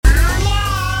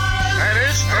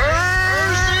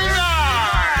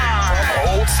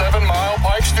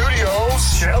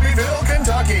Shelbyville,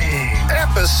 Kentucky.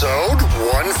 Episode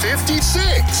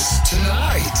 156.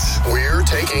 Tonight, we're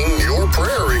taking your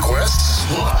prayer requests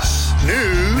plus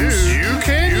news you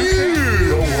can use,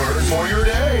 the word for your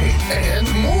day,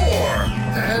 and more.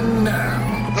 And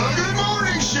now, the Good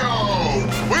Morning Show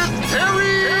with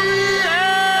Terry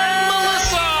and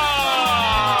Melissa.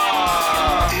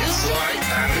 It's like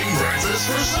having breakfast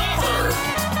for supper.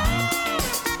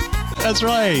 That's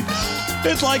right.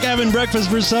 It's like having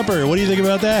breakfast for supper. What do you think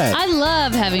about that? I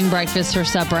love having breakfast for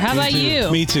supper. How about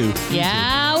you? Me too.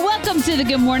 Yeah. Welcome to the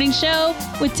Good Morning Show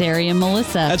with Terry and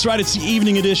Melissa. That's right. It's the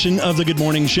evening edition of the Good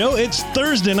Morning Show. It's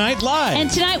Thursday Night Live.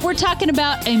 And tonight we're talking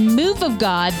about a move of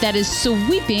God that is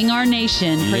sweeping our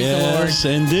nation. Praise the Lord. Yes,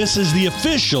 and this is the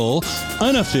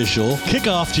unofficial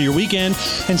kickoff to your weekend.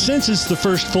 And since it's the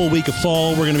first full week of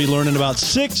fall, we're going to be learning about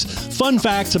 6 fun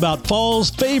facts about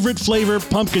fall's favorite flavor,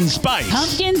 pumpkin spice.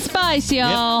 Pumpkin spice,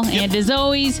 y'all. Yep. And as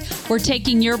always, we're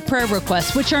taking your prayer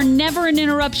requests, which are never an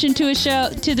interruption to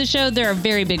the show. They're a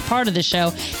very big part of the show.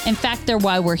 In fact, they're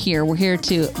why we're here. We're here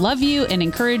to love you and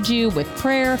encourage you with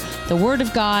prayer, the Word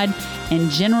of God, and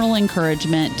general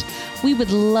encouragement. We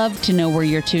would love to know where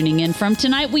you're tuning in from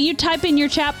tonight. Will you type in your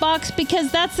chat box?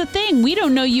 Because that's the thing. We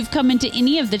don't know you've come into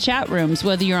any of the chat rooms,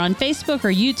 whether you're on Facebook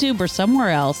or YouTube or somewhere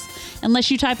else,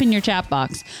 unless you type in your chat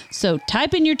box. So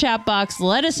type in your chat box.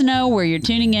 Let us know where you're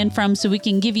tuning in from so we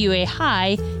can give you a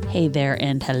hi, hey there,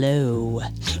 and hello.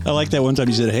 I like that one time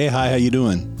you said, hey, hi, how you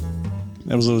doing?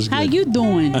 That was always good. How you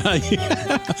doing?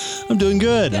 I'm doing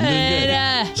good.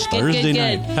 It's Thursday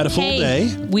night. Had a full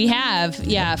day. We have.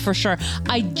 Yeah, for sure.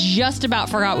 I just about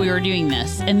forgot we were doing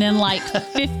this. And then like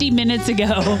 50 minutes ago,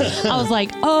 I was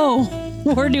like, oh,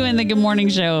 we're doing the Good Morning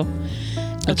Show.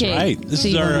 That's right. This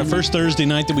is our first Thursday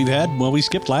night that we've had. Well, we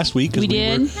skipped last week. We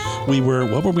did. We were,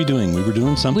 what were we doing? We were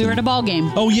doing something. We were at a ball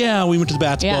game. Oh, yeah. We went to the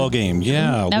basketball game.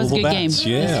 Yeah. That was a good game.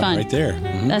 Yeah, it was fun. Right there.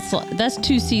 Mm-hmm. That's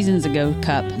 2 seasons ago,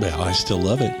 Cup. Well, I still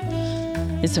love it.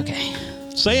 It's okay.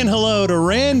 Saying hello to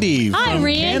Randy Hi, from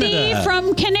Randy Canada.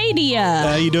 from Canada.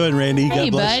 How you doing, Randy? Hey,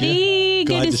 God bless buddy. You.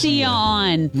 Good to see you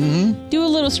on. Mm-hmm. Do a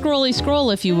little scroll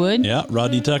if you would. Yeah.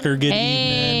 Rodney Tucker, good evening.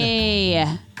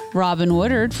 Hey. Robin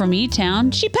Woodard from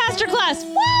E-Town. She passed her class.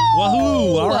 Woo!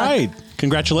 Wahoo! All right.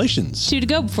 Congratulations. 2 to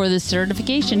go before the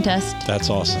certification test. That's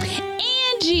awesome.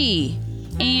 Angie.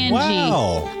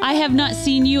 Wow. I have not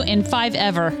seen you in 5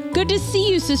 ever. Good to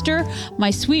see you, sister. My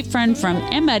sweet friend from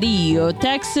Amarillo,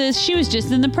 Texas. She was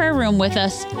just in the prayer room with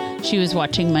us. She was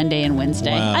watching Monday and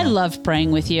Wednesday. Wow. I love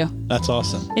praying with you. That's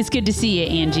awesome. It's good to see you,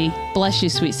 Angie. Bless you,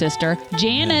 sweet sister.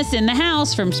 Janice in the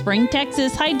house from Spring,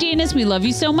 Texas. Hi, Janice. We love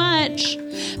you so much.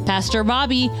 Pastor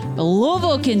Bobby,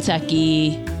 Louisville,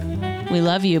 Kentucky. We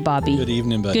love you, Bobby. Good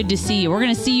evening, buddy. Good to see you. We're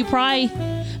going to see you probably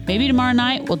maybe tomorrow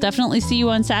night. We'll definitely see you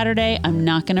on Saturday. I'm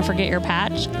not going to forget your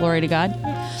patch. Glory to God.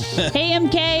 Hey,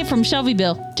 MK from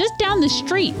Shelbyville. Just down the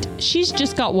street. She's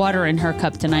just got water in her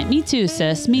cup tonight. Me too,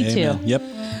 sis. Me Amen. too. Yep.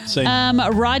 Same.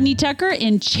 Rodney Tucker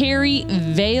in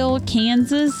Cherryvale,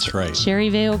 Kansas. That's right.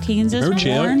 Cherryvale, Kansas.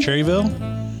 Remember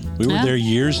Cherryville? We were there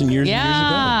years and years and years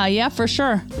ago. Yeah, for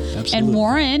sure. Absolutely. And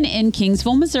Warren in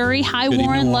Kingsville, Missouri. Hi, Good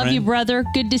Warren. evening, Love Warren. you, brother.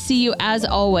 Good to see you as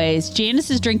always. Janice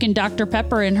is drinking Dr.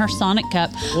 Pepper in her Sonic cup.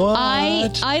 What?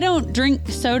 I don't drink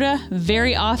soda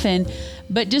very often,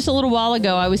 but just a little while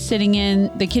ago, I was sitting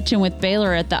in the kitchen with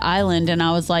Baylor at the island, and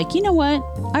I was like, you know what?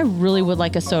 I really would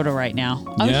like a soda right now.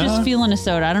 I was just feeling a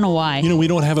soda. I don't know why. You know, we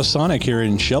don't have a Sonic here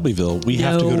in Shelbyville. We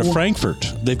have to go to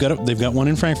Frankfurt. They've got one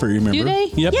in Frankfurt, you remember? Do they?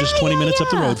 Yep, Yeah, just 20 minutes up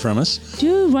the road from us.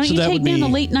 Dude, why don't So you that take would me on be- a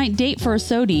late night date for a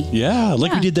soda? Yeah,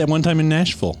 like we did that one time in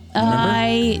Nashville. Remember?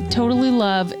 I totally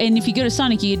love, and if you go to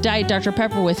Sonic, you get Diet Dr.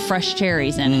 Pepper with fresh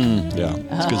cherries in it. Yeah,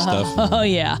 it's good stuff. Oh,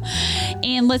 yeah.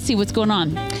 And let's see what's going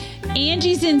on.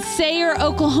 Angie's in Sayre,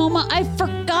 Oklahoma. I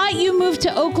forgot you moved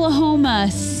to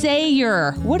Oklahoma.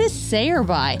 Sayre. What is Sayre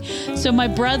by? So my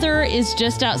brother is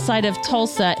just outside of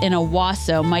Tulsa in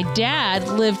Owasso. My dad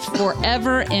lived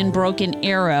forever in Broken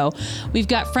Arrow. We've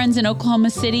got friends in Oklahoma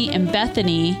City and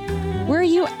Bethany. Where are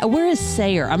you? Where is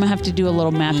Sayre? I'm going to have to do a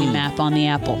little mappy map on the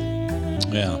Apple.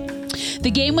 Yeah.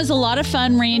 The game was a lot of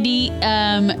fun, Randy.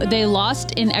 They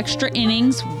lost in extra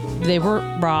innings. They were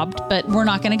robbed, but we're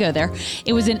not going to go there.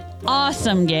 It was an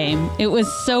awesome game. It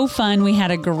was so fun. We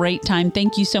had a great time.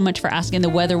 Thank you so much for asking. The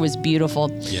weather was beautiful.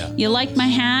 Yeah. You like my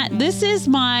hat? This is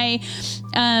my,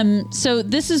 so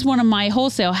this is one of my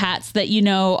wholesale hats that, you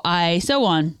know, I sew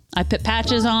on. I put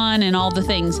patches on and all the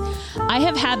things. I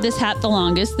have had this hat the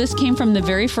longest. This came from the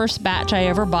very first batch I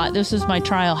ever bought. This was my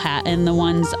trial hat and the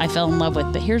ones I fell in love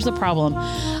with. But here's the problem.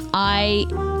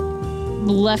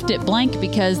 left it blank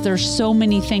because there's so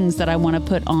many things that I want to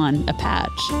put on a patch.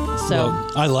 So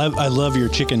well, I love your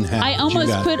chicken hat. I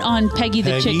almost put on Peggy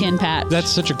the chicken patch. That's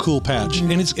such a cool patch,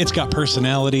 and it's got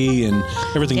personality and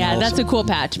everything else. Yeah, that's a cool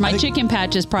patch. My chicken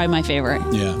patch is probably my favorite.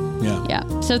 Yeah.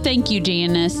 So thank you,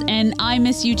 Janice. And I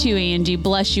miss you too, Angie.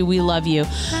 Bless you. We love you.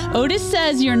 Otis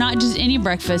says you're not just any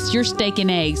breakfast, you're steak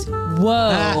and eggs.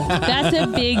 Whoa, that's a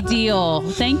big deal.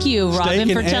 Thank you, Robin,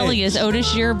 for telling us.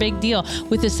 Otis, you're a big deal.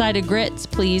 With a side of grits,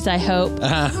 please, I hope.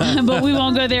 But we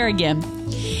won't go there again.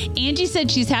 Angie said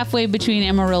she's halfway between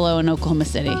Amarillo and Oklahoma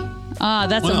City. Ah,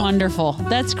 that's wonderful.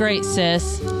 That's great,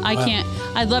 sis.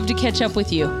 I'd love to catch up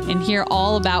with you and hear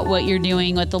all about what you're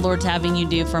doing, what the Lord's having you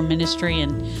do for ministry.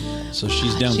 And so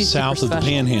she's down south of the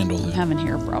Panhandle. Then, I'm having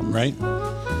hair problems. Right?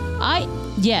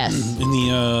 Yes. In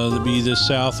the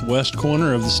southwest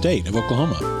corner of the state of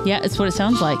Oklahoma. Yeah, it's what it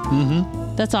sounds like.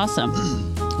 Mm-hmm. That's awesome.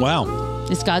 Wow.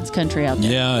 It's God's country out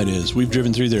there. Yeah, it is. We've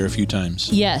driven through there a few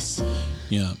times. Yes.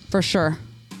 Yeah. For sure.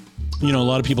 You know, a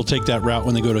lot of people take that route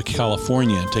when they go to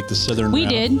California, take the southern route.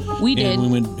 We did.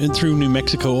 And we went through New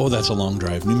Mexico. Oh, that's a long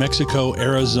drive. New Mexico,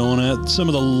 Arizona, some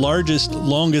of the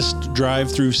longest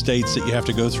drive-through states that you have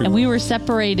to go through. And we were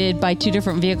separated by two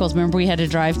different vehicles. Remember, we had to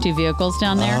drive two vehicles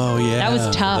down there? Oh, yeah. That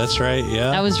was tough. That's right, yeah.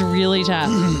 That was really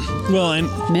tough. Well, and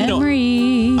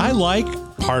memories. I like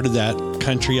part of that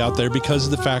country out there because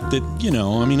of the fact that,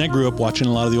 I grew up watching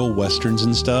a lot of the old westerns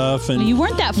and stuff. And you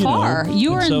weren't that far.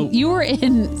 You were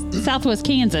in Southwest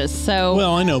Kansas, so.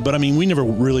 Well, I know, but we never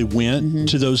really went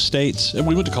to those states.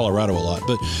 We went to Colorado a lot,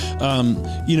 but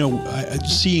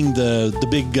seeing the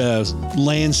big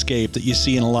landscape that you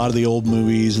see in a lot of the old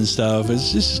movies and stuff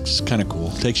is just kind of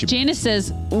cool. It takes you. Janice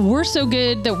says we're so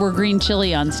good that we're green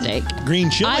chili on steak.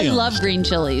 Green chili. I love green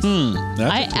chilies.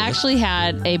 I actually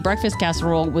had a breakfast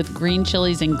casserole with green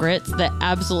chilies and grits that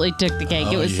absolutely took the cake.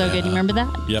 It was so good. You remember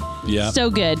that? Yep. Yeah. So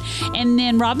good. And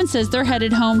then Robin says they're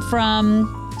headed home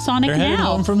from Sonic now. They're headed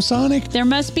home from Sonic? There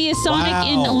must be a Sonic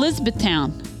in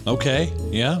Elizabethtown. Okay.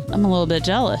 Yeah. I'm a little bit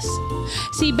jealous.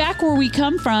 See, back where we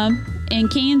come from in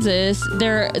Kansas,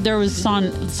 there was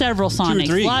several Sonics.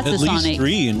 2 or 3. Lots of Sonics. At least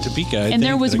 3 in Topeka. And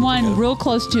there was one real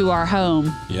close to our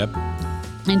home. Yep.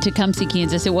 In Tecumseh,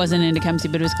 Kansas. It wasn't in Tecumseh,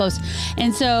 but it was close.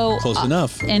 And so... Close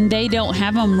enough. And they don't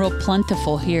have them real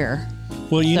plentiful here.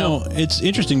 Well, it's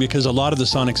interesting because a lot of the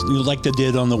Sonics, like they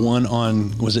did on the one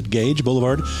on, was it Gage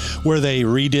Boulevard, where they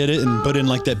redid it and put in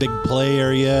like that big play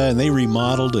area and they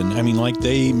remodeled and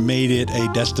they made it a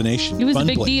destination. It was a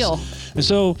big place. deal. And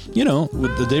so,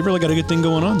 they really got a good thing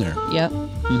going on there. Yep.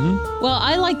 Mm-hmm. Well,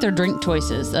 I like their drink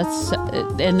choices.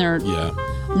 And they're... Yeah.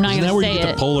 I'm not going to say it. Isn't that where you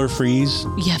get the Polar Freeze?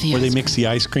 Yeah, where they mix the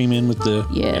ice cream in with the...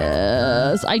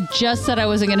 Yes. I just said I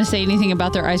wasn't going to say anything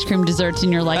about their ice cream desserts,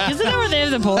 and you're like, isn't that where they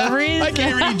have the Polar Freeze? I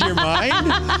can't read your mind.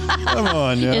 Come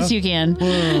on now. Yes, you can.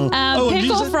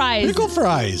 Pickle fries. Pickle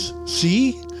fries.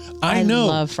 See? I know. I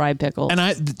love fried pickles.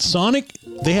 And Sonic,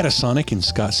 they had a Sonic in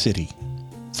Scott City.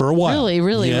 For a while.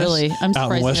 Really? I'm surprised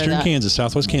out in western Kansas,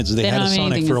 southwest Kansas. They had a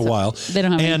Sonic for a while. They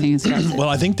don't have anything in Scott City. Well,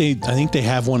 I think they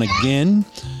have one again.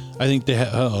 I think they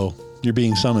have... You're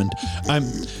being summoned. I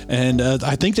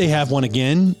think they have one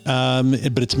again,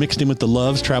 but it's mixed in with the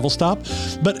Love's Travel Stop.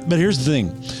 But here's the thing.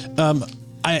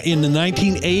 In the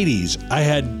 1980s, I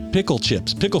had pickle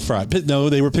chips,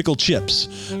 they were pickle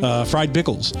chips, fried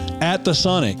pickles at the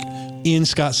Sonic in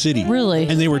Scott City. Really?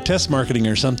 And they were test marketing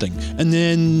or something. And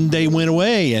then they went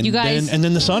away and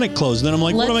then the Sonic closed. And then I'm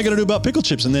like, what am I going to do about pickle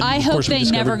chips? And then I hope they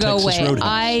never go away. Roadhouse.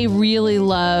 I really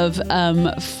love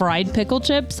fried pickle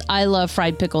chips. I love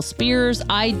fried pickle spears.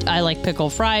 I like pickle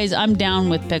fries. I'm down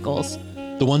with pickles.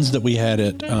 The ones that we had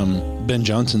at Ben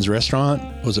Johnson's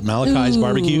restaurant, was it Malachi's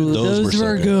Barbecue? Those were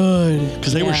so good.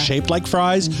 Because they were shaped like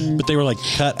fries, but they were like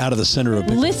cut out of the center of a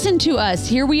pickle. Listen to us.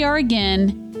 Here we are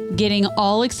again. Getting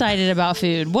all excited about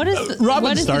food. What is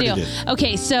the deal? It.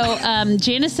 Okay, so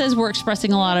Janice says we're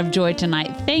expressing a lot of joy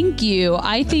tonight. Thank you.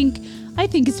 I think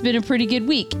it's been a pretty good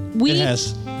week. It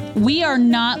has. We are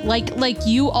not like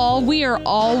you all. We are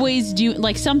always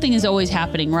something is always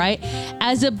happening, right?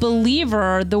 As a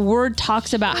believer, the word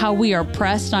talks about how we are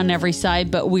pressed on every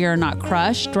side, but we are not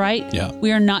crushed, right? Yeah.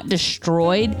 We are not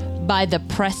destroyed by the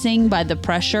pressing, by the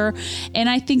pressure. And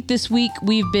I think this week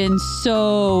we've been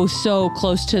so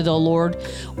close to the Lord.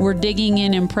 We're digging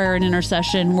in prayer and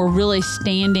intercession. We're really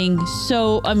standing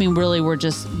really we're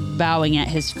just bowing at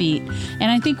his feet. And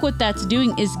I think what that's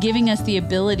doing is giving us the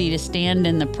ability to stand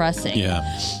in the pressing.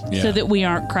 Yeah. So that we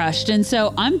aren't crushed. And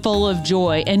so I'm full of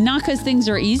joy, and not because things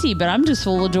are easy, but I'm just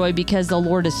full of joy because the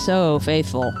Lord is so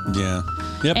faithful. Yeah.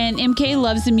 Yep. And MK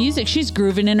loves the music. She's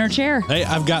grooving in her chair. Hey,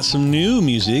 I've got some new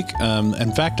music.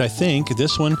 In fact, I think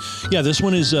this one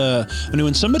is a new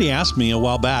one. Somebody asked me a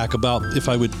while back about if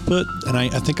I would put, and I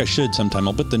think I should sometime,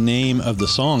 I'll put the name of the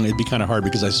song. It'd be kind of hard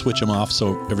because I switch them off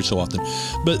every so often.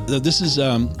 But this is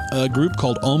a group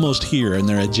called Almost Here, and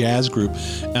they're a jazz group.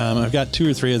 I've got 2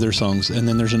 or 3 of their songs, and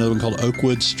then there's another one called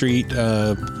Oakwood Street.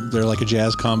 They're like a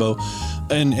jazz combo.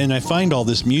 And I find all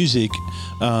this music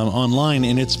online,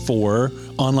 and it's for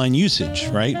online usage,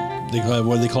 right?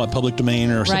 What do they call it? Public domain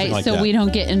or something like that. Right, so we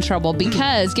don't get in trouble.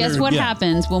 Because guess what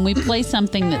happens when we play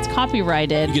something that's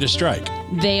copyrighted? You get a strike.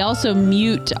 They also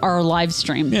mute our live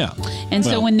stream. Yeah. And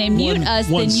so when they mute us,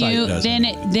 then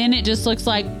it just looks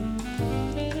like...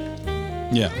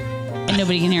 Yeah. And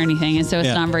nobody can hear anything, and so it's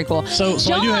not very cool. So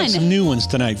I do have some new ones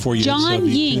tonight for you. John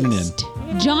Yingst.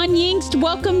 John Yingst,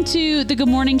 welcome to the Good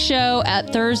Morning Show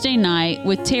at Thursday night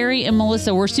with Terry and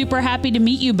Melissa. We're super happy to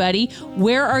meet you, buddy.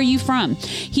 Where are you from?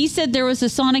 He said there was a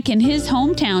Sonic in his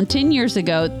hometown 10 years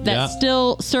ago that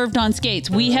still served on skates.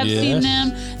 We have seen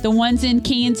them. The ones in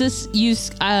Kansas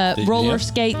use roller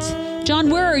skates. John,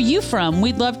 where are you from?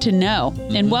 We'd love to know.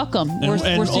 And welcome. We're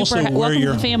super welcome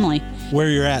to the family. Where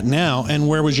you're at now, and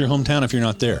where was your hometown if you're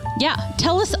not there? Yeah,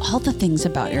 tell us all the things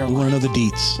about your life. We want to know the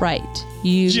deets. Right.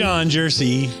 John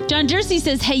Jersey. John Jersey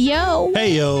says, hey, yo.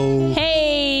 Hey, yo.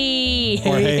 Hey.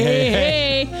 Or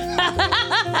hey.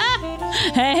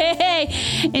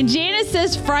 Hey. And Janice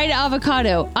says fried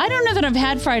avocado. I don't know that I've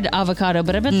had fried avocado,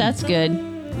 but I bet that's good.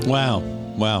 Wow.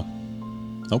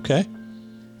 Okay.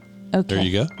 There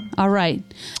you go. All right.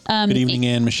 Good evening,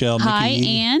 Ann, Michelle, Mickey. Hi,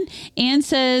 Ann. Ann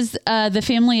says the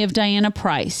family of Diana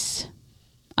Price.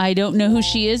 I don't know who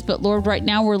she is, but Lord, right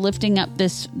now we're lifting up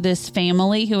this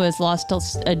family who has lost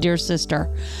a dear sister.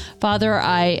 Father,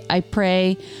 I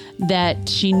pray that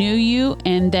she knew you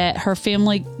and that her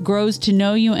family grows to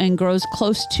know you and grows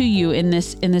close to you in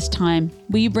this time.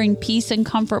 Will you bring peace and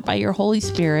comfort by your Holy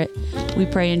Spirit? We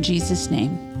pray in Jesus'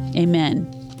 name. Amen.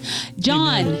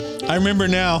 John. Amen. I remember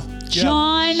now.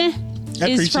 John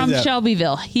is from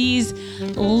Shelbyville. He's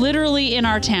literally in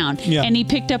our town. Yeah. And he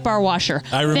picked up our washer.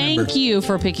 I remember. Thank you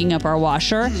for picking up our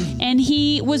washer. And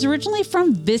he was originally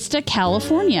from Vista,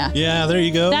 California. Yeah, there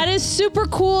you go. That is super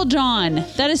cool, John.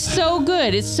 That is so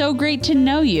good. It's so great to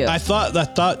know you. I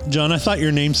thought, John,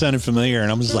 your name sounded familiar. And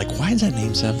I was like, why does that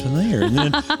name sound familiar? And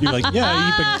then you're like, yeah,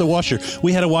 you picked up the washer.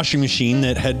 We had a washing machine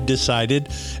that had decided,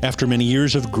 after many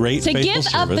years of great faithful service,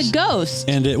 to give up the ghost.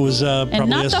 And it was probably and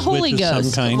not the Holy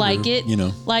Ghost, some kind,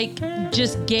 like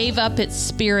just gave up its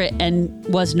spirit and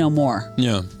was no more.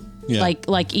 Yeah.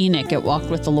 Like Enoch, it walked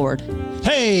with the Lord.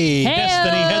 Hey,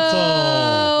 Destiny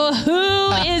Hetzel.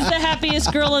 Who is the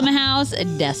happiest girl in the house?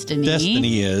 Destiny.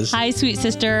 Destiny is. Hi, sweet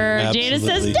sister. Absolutely. Jana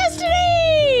says,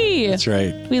 Destiny. That's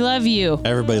right. We love you.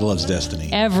 Everybody loves Destiny.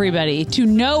 Everybody. To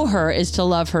know her is to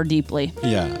love her deeply.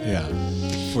 Yeah,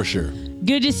 for sure.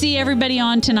 Good to see everybody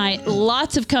on tonight.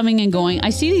 Lots of coming and going.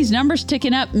 I see these numbers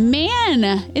ticking up.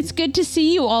 Man, it's good to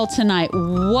see you all tonight.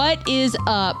 What is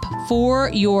up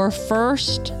for your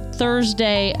first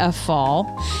Thursday of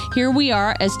fall? Here we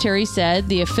are, as Terry said,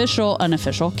 the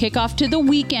unofficial kickoff to the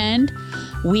weekend.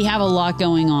 We have a lot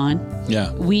going on.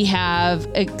 Yeah. We have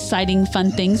exciting,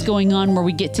 fun things going on where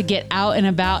we get to get out and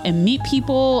about and meet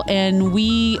people, and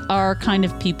we are kind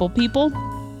of people.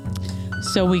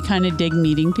 So we kind of dig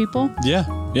meeting people. Yeah.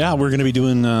 We're going to be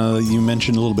doing, you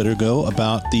mentioned a little bit ago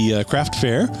about the craft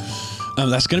fair.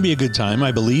 That's going to be a good time,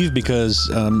 I believe, because,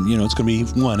 it's going to be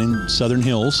one in Southern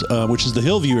Hills, which is the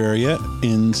Hillview area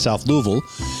in South Louisville.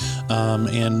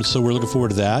 And so we're looking forward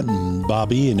to that, and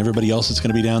Bobby and everybody else that's going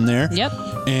to be down there. Yep.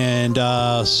 And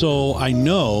so I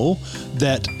know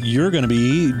that you're going to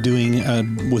be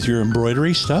doing with your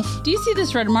embroidery stuff. Do you see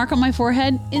this red mark on my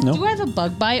forehead? No. Do I have a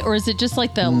bug bite, or is it just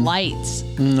like the lights?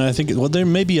 I think, there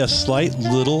may be a slight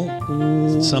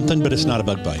little something, but it's not a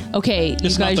bug bite. Okay.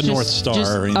 It's not the North Star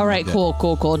or anything. All right, like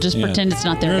cool. Just pretend it's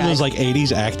not there, Remember guys. those like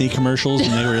 80s acne commercials,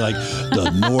 and they were like,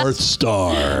 the North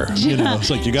Star. It's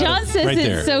like you got John it says right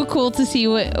there. It's so cool to see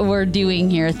what we're doing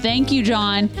here. Thank you,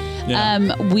 John.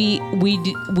 Yeah.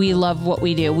 We love what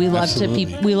we do. We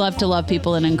love to love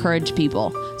people and encourage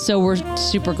people. So we're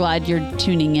super glad you're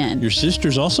tuning in. Your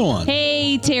sister's also on.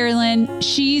 Hey, Terry Lynn.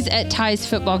 She's at Ty's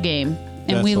football game,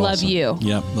 and we love you.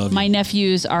 Yep, love you. My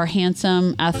nephews are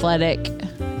handsome, athletic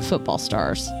football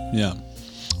stars. Yeah.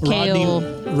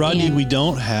 Rodney, we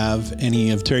don't have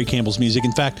any of Terry Campbell's music.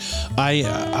 In fact,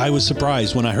 I was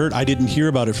surprised when I heard. I didn't hear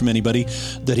about it from anybody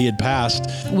that he had passed.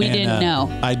 We didn't know.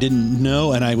 I didn't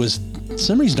know, and I was For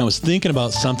some reason I was thinking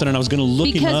about something and I was going to look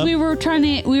him Because up. we were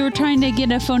trying to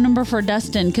get a phone number for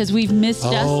Dustin because we've missed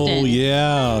Dustin. Oh,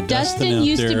 yeah. Dustin out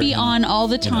used to there be on all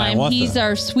the time. Hiawatha. He's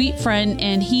our sweet friend,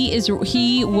 and he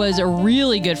was a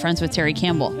really good friends with Terry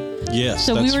Campbell. Yes,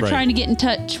 So we that's were right. trying to get in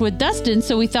touch with Dustin,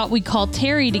 so we thought we'd call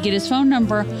Terry to get his phone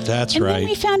number. That's and right. then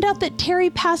we found out that Terry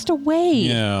passed away.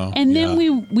 Yeah, And then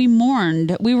yeah. we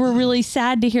mourned. We were really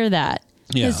sad to hear that.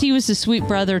 Because Yeah. he was a sweet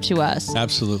brother to us.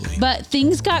 Absolutely. But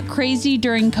things got crazy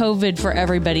during COVID for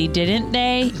everybody, didn't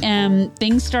they?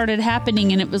 Things started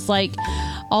happening, and it was like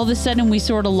all of a sudden we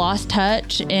sort of lost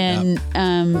touch. And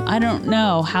I don't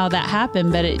know how that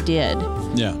happened, but it did.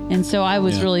 Yeah. And so I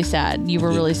was Yeah. really sad. You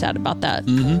were really sad about that.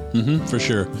 For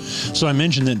sure. So I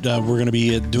mentioned that we're going to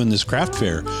be doing this craft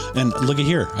fair. And look at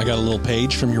here. I got a little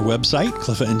page from your website,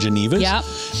 Cliffa and Geneva's. Yep.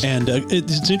 And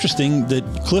it's interesting that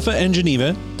Cliffa and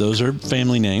Geneva, those are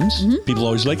family names. People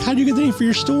always like, how do you get the name for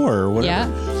your store or whatever?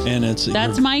 Yeah. And it's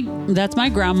That's my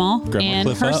grandma, Grandma and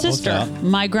Cliffa, her look sister. out.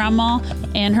 My grandma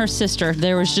and her sister.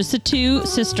 There was just the two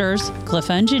sisters,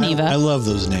 Cliffa and Geneva. I love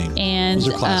those names. And those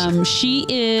are classic. she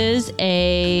is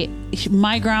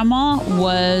my grandma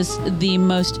was the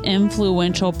most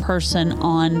influential person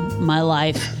on my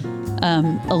life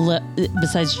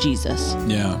besides Jesus.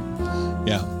 Yeah.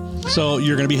 Yeah. So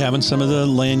you're going to be having some of the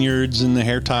lanyards and the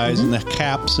hair ties and the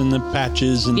caps and the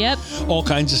patches and Yep. all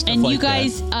kinds of stuff And like you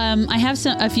guys, I have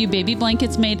a few baby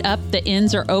blankets made up. The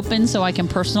ends are open so I can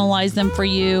personalize them for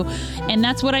you. And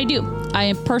that's what I do.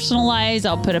 I personalize.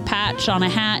 I'll put a patch on a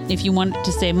hat if you want it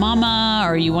to say Mama,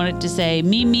 or you want it to say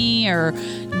Mimi or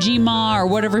Gma or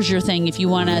whatever's your thing. If you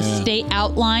want a state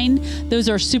outline, those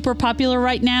are super popular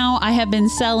right now. I have been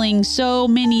selling so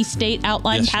many state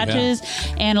outline Yes, you have. patches,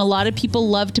 and a lot of people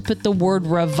love to put the word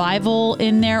revival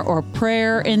in there, or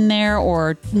prayer in there,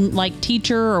 or like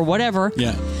teacher or whatever.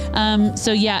 Yeah.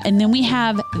 And then we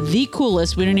have the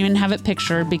coolest. We don't even have it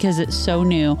pictured because it's so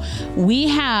new. We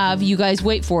have, you guys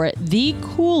wait for it, the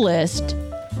coolest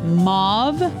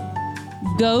mauve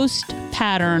ghost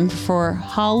pattern for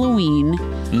Halloween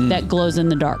that glows in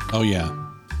the dark. Oh, yeah.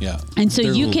 Yeah. And so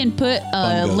They're you little can put a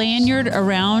fun ghosts. lanyard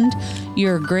around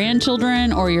your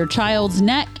grandchildren or your child's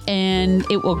neck, and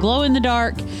it will glow in the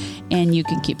dark, and you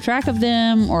can keep track of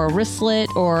them, or a wristlet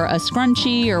or a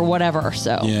scrunchie or whatever.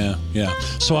 So Yeah, yeah.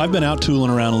 So I've been out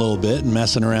tooling around a little bit and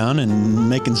messing around and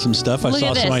making some stuff. I Look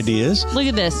saw at some this. ideas. Look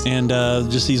at this. And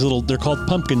just these little, they're called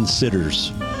pumpkin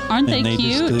sitters. Aren't and they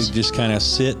cute? They just kind of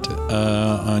sit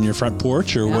on your front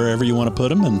porch or wherever you want to put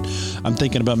them. And I'm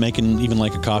thinking about making even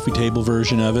like a coffee table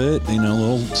version of it,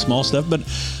 little small stuff. But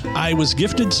I was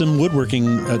gifted some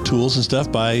woodworking tools and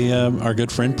stuff by our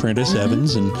good friend Prentice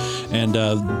Evans.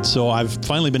 And so I've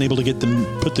finally been able to get them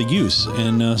put to use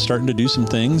and starting to do some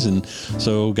things. And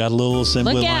so got a little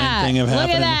assembly Look line at- thing of look at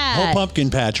happening. that. Whole pumpkin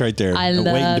patch right there. I waiting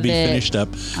love to be it. finished up.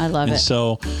 I love and it.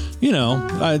 So,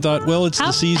 I thought, well, it's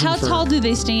the season How for... tall do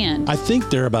they stand? I think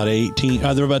they're about 18.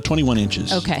 They're about 21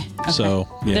 inches. Okay. So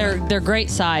yeah, They're great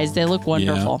size. They look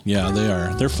wonderful. Yeah, they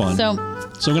are. They're fun. So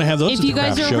I'm gonna have those if at you the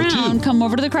guys craft are show around, too. come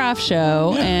over to the craft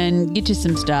show Yeah. and get you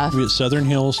some stuff. We're at Southern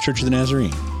Hills Church of the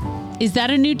Nazarene. Is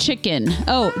that a new chicken?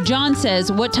 Oh, John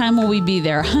says, what time will we be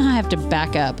there? I have to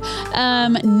back up.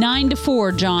 9 to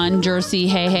 4, John, Jersey.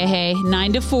 Hey.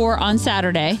 9 to 4 on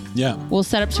Saturday. Yeah. We'll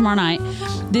set up tomorrow night.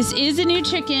 This is a new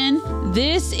chicken.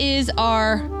 This is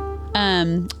our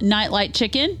nightlight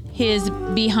chicken. His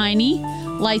behiney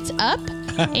lights up.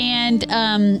 And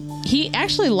he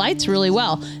actually lights really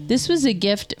well. This was a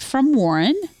gift from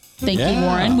Warren. Thank you, Yeah.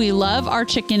 Warren. We love our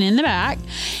chicken in the back.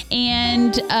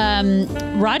 And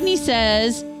Rodney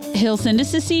says he'll send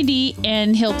us a CD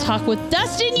and he'll talk with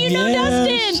Dustin. You know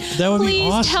Yes, Dustin. that would be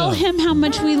Please awesome. tell him how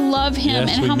much we love him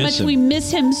Yes, and we how miss much him. we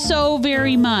miss him so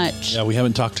very much. Yeah, we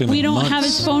haven't talked to him. We in don't months. have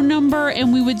his phone number,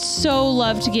 and we would so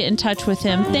love to get in touch with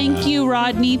him. Thank you,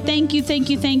 Rodney. Thank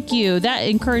you. That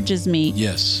encourages me.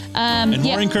 Yes. And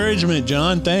yeah. more encouragement,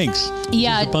 John. Thanks.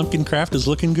 Yeah. The pumpkin craft is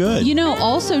looking good.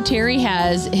 Also Terry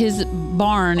has, his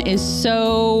barn is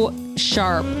so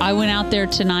sharp. I went out there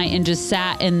tonight and just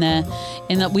sat in the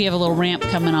we have a little ramp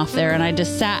coming off there, and I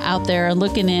just sat out there and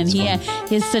looking in. He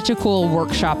has such a cool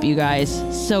workshop, you guys.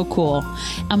 So cool.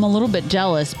 I'm a little bit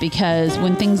jealous because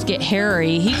when things get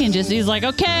hairy, he's like,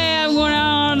 okay, I'm going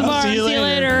out on the barn. see you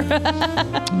later.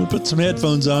 I'm going to put some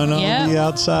headphones on. Yep. I'll be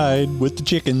outside with the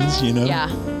chickens, Yeah.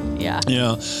 Yeah.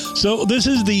 Yeah. So this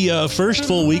is the first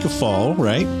full week of fall,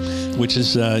 right? Which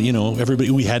is,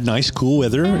 we had nice, cool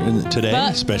weather today,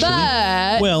 especially.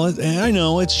 But Well, I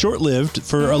know it's short-lived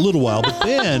for a little while, but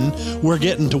then we're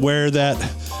getting to where that,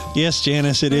 yes,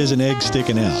 Janice, it is an egg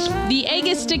sticking out. the egg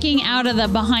is sticking out of the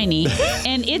behindie,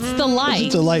 and it's the light.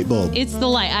 It's a light bulb. It's the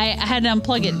light. I had to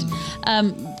unplug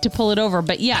it to pull it over.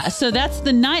 But yeah, so that's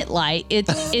the night light.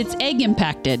 It's egg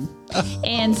impacted.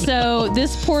 And so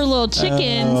this poor little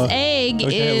chicken's egg I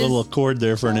wish I had a is little cord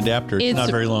there for an adapter. It's not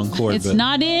a very long cord. It's but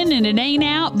not in and it ain't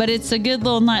out, but it's a good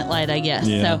little night light, I guess.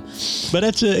 Yeah. So But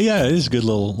it is a good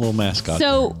little mascot.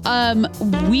 So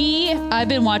I've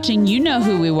been watching, you know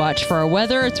who we watch for our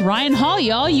weather. It's Ryan Hall,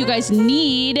 y'all. You guys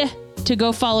need to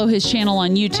go follow his channel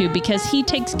on YouTube because he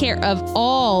takes care of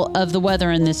all of the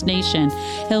weather in this nation.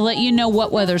 He'll let you know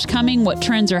what weather's coming, what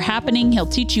trends are happening. He'll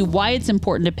teach you why it's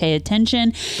important to pay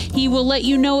attention. He will let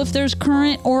you know if there's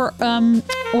current or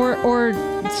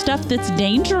stuff that's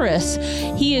dangerous.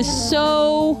 He is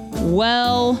so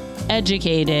well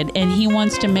educated, and he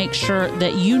wants to make sure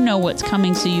that you know what's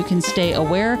coming so you can stay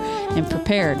aware and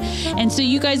prepared. And so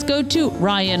you guys go to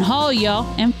Ryan Hall, y'all,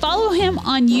 and follow him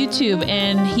on YouTube,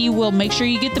 and he will make sure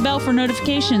you get the bell for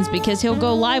notifications because he'll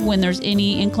go live when there's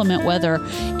any inclement weather,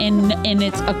 and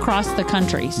it's across the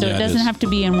country. So Yeah, it doesn't is. have to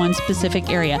be in one specific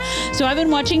area. So I've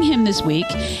been watching him this week,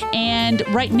 and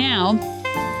right now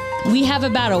we have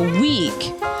about a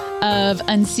week of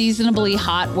unseasonably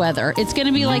hot weather. It's going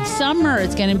to be like summer.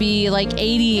 It's going to be like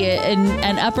 80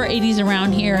 and upper 80s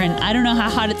around here. And I don't know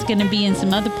how hot it's going to be in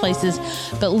some other places,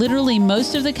 but literally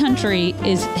most of the country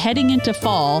is heading into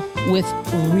fall with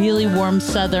really warm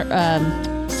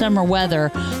summer weather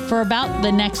for about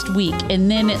the next week. And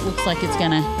then it looks like it's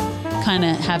going to kind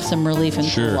of have some relief and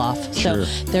cool off. So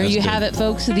there That's you good. have it,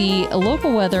 folks. The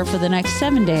local weather for the next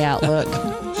 7-day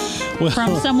outlook.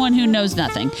 From someone who knows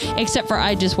nothing, except for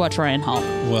I just watch Ryan Hall.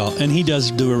 Well, and he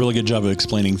does do a really good job of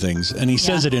explaining things. And he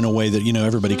says it in a way that,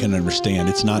 everybody can understand.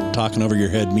 It's not talking over your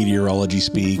head meteorology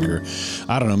speak or,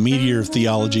 I don't know, meteor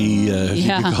theology, if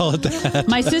you could call it that.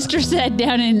 My sister said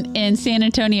down in San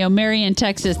Antonio, Marion,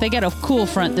 Texas, they got a cool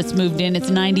front that's moved in. It's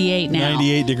 98 now.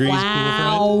 98 degrees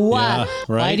Wow. cool front. Yeah,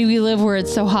 right? Why do we live where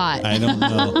it's so hot? I don't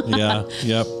know. Yeah,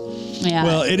 yep. Yeah.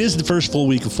 Well, it is the first full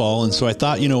week of fall, and so I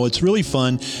thought, it's really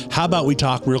fun. How about we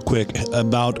talk real quick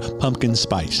about pumpkin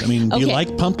spice? I mean, do you Okay.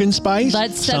 like pumpkin spice?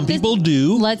 Some people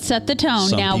do. Let's set the tone.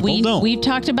 Some Now, people don't. we've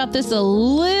talked about this a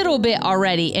little bit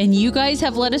already, and you guys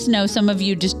have let us know some of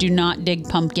you just do not dig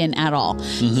pumpkin at all.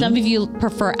 Mm-hmm. Some of you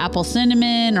prefer apple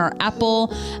cinnamon or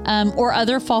apple or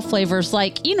other fall flavors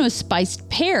like, spiced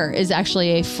pear is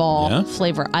actually a fall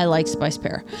flavor. I like spiced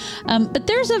pear. But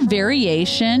there's a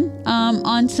variation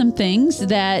on some things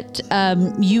that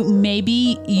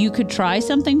you could try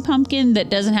something pumpkin that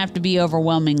doesn't have to be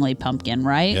overwhelmingly pumpkin,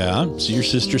 right? Yeah. So your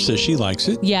sister says she likes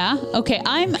it. Yeah. Okay.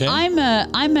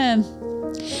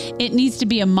 It needs to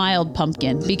be a mild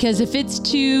pumpkin because if it's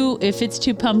too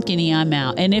pumpkin-y, I'm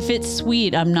out. And if it's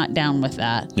sweet, I'm not down with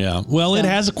that. Yeah. Well, it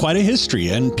has quite a history,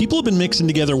 and people have been mixing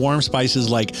together warm spices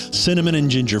like cinnamon and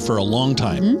ginger for a long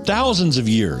time, thousands of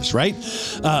years, right?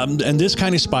 And this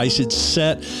kind of spice,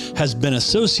 has been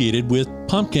associated with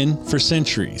pumpkin for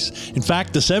centuries. In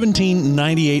fact, the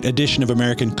 1798 edition of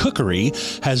American Cookery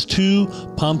has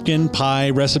 2 pumpkin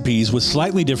pie recipes with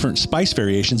slightly different spice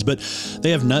variations, but they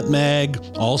have nutmeg,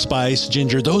 allspice,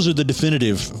 ginger. Those are the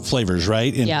definitive flavors,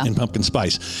 right? In pumpkin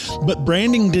spice. But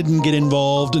branding didn't get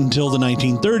involved until the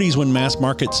 1930s when mass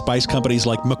market spice companies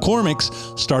like McCormick's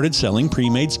started selling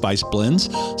pre-made spice blends,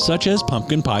 such as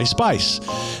pumpkin pie spice.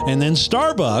 And then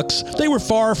Starbucks, they were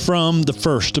far from the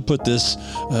first to put this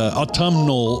autumnal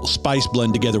spice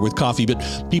blend together with coffee,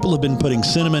 but people have been putting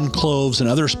cinnamon, cloves, and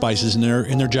other spices in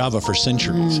their Java for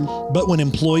centuries. But when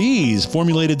employees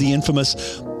formulated the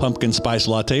infamous pumpkin spice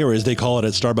latte, or as they call it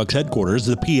at Starbucks headquarters,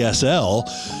 the PSL,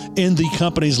 in the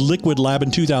company's liquid lab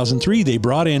in 2003, they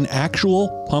brought in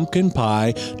actual pumpkin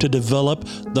pie to develop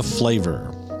the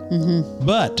flavor.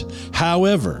 But,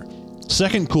 however,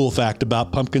 second cool fact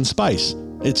about pumpkin spice,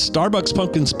 it's Starbucks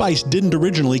pumpkin spice didn't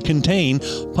originally contain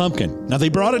pumpkin. Now they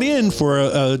brought it in for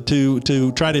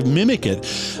to try to mimic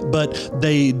it, but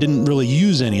they didn't really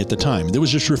use any at the time. It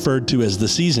was just referred to as the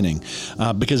seasoning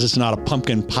because it's not a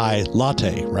pumpkin pie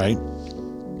latte, right?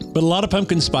 But a lot of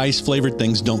pumpkin spice flavored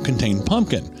things don't contain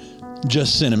pumpkin.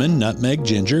 Just cinnamon, nutmeg,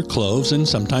 ginger, cloves, and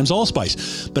sometimes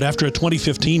allspice. But after a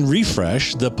 2015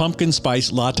 refresh, the pumpkin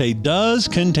spice latte does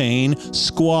contain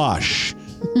squash.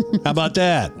 How about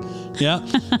that? Yeah.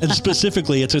 And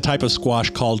specifically, it's a type of squash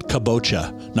called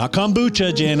kabocha. Not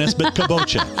kombucha, Janice, but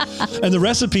kabocha. And the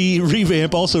recipe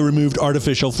revamp also removed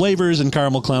artificial flavors and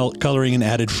caramel coloring and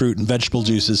added fruit and vegetable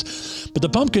juices. But the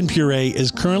pumpkin puree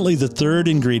is currently the third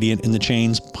ingredient in the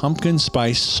chain's pumpkin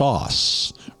spice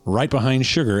sauce, right behind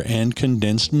sugar and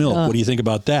condensed milk. What do you think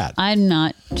about that? I'm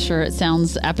not sure. It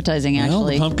sounds appetizing, actually. Well,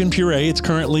 the pumpkin puree, it's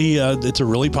currently, it's a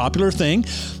really popular thing.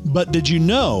 But did you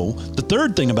know the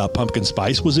third thing about pumpkin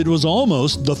spice was it was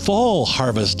almost the fall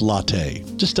harvest latte?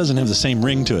 Just doesn't have the same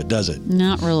ring to it, does it?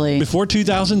 Not really. Before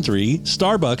 2003,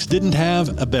 Starbucks didn't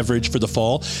have a beverage for the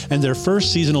fall, and their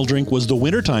first seasonal drink was the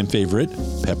wintertime favorite,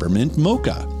 peppermint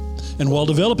mocha. And while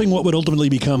developing what would ultimately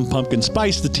become pumpkin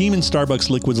spice, the team in Starbucks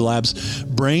Liquid Labs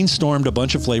brainstormed a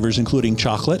bunch of flavors, including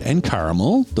chocolate and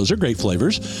caramel. Those are great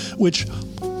flavors, which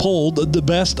polled the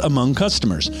best among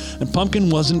customers. And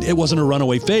pumpkin wasn't a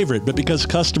runaway favorite, but because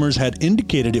customers had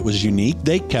indicated it was unique,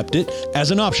 they kept it as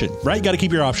an option, right? Got to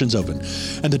keep your options open.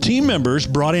 And the team members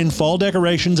brought in fall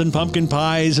decorations and pumpkin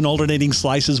pies and alternating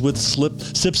slices with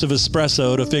sips of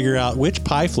espresso to figure out which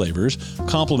pie flavors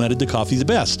complemented the coffee the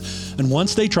best. And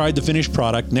once they tried the finished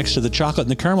product next to the chocolate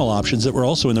and the caramel options that were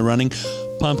also in the running,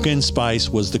 pumpkin spice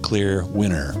was the clear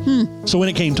winner. So when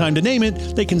it came time to name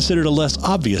it, they considered a less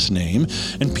obvious name.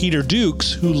 And Peter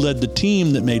Dukes, who led the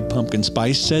team that made pumpkin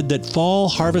spice, said that fall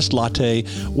harvest latte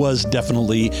was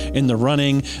definitely in the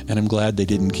running. And I'm glad they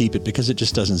didn't keep it because it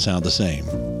just doesn't sound the same.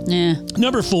 Yeah.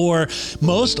 Number 4,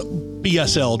 most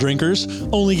BSL drinkers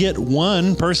only get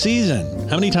one per season.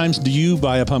 How many times do you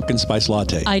buy a pumpkin spice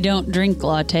latte? I don't drink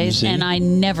lattes, and I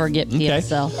never get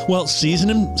PSL. Okay. Well,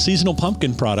 seasonal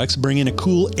pumpkin products bring in a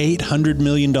cool $800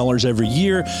 million every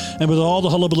year. And with all the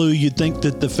hullabaloo, you'd think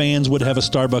that the fans would have a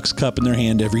Starbucks cup in their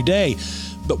hand every day.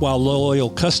 But while loyal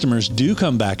customers do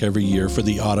come back every year for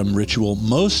the autumn ritual,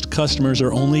 most customers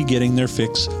are only getting their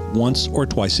fix once or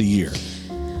twice a year.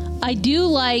 I do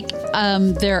like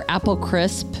their apple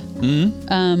crisp.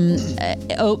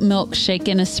 Oat milk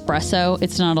shaken espresso.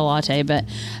 It's not a latte, but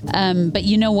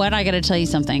you know what? I got to tell you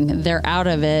something. They're out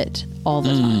of it all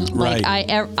the time. Right.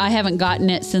 Like I haven't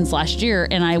gotten it since last year,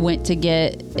 and I went to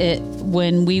get it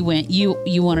when we went. You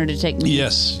wanted to take me.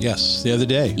 Yes, the other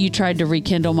day. You tried to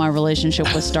rekindle my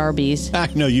relationship with Starbucks.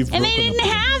 I know you've. And they didn't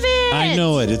have it. I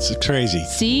know it. It's crazy.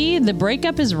 See, the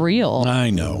breakup is real. I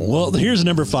know. Well, here's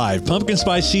number 5. Pumpkin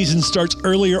spice season starts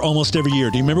earlier almost every year.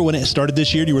 Do you remember when it started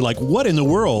this year? You were like, what in the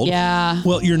world? Yeah.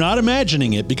 Well, you're not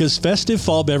imagining it because festive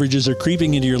fall beverages are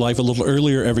creeping into your life a little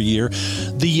earlier every year.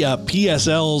 The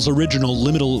PSL's original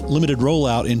limited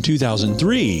rollout in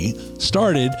 2003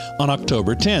 started on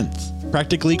October 10th.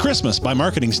 Practically Christmas by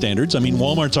marketing standards. I mean,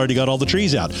 Walmart's already got all the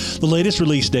trees out. The latest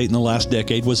release date in the last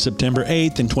decade was September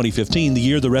 8th in 2015, the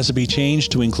year the recipe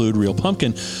changed to include real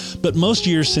pumpkin. But most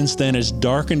years since then has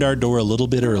darkened our door a little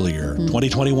bit earlier.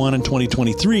 2021 and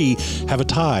 2023 have a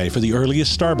tie for the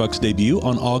earliest Starbucks debut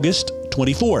on August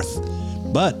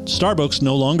 24th. But Starbucks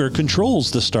no longer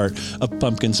controls the start of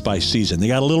pumpkin spice season. They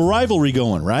got a little rivalry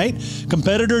going, right?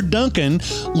 Competitor Dunkin'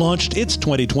 launched its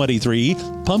 2023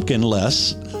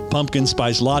 pumpkin-less pumpkin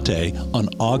spice latte on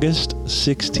August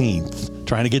 16th.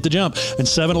 Trying to get the jump. And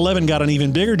 7-Eleven got an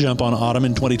even bigger jump on autumn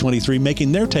in 2023,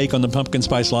 making their take on the pumpkin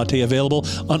spice latte available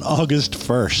on August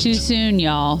 1st. Too soon,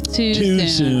 y'all. Too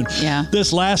soon. Yeah.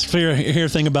 This last here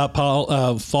thing about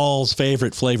fall's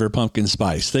favorite flavor, pumpkin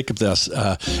spice. Think of this.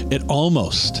 It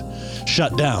almost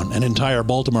shut down an entire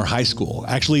Baltimore high school.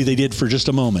 Actually, they did for just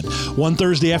a moment. One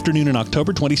Thursday afternoon in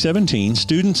October 2017,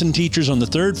 students and teachers on the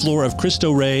 3rd floor of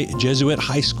Cristo Rey Jesuit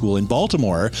High School in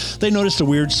Baltimore, they noticed a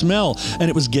weird smell, and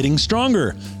it was getting stronger.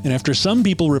 And after some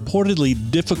people reportedly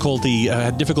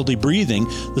had difficulty breathing,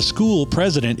 the school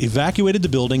president evacuated the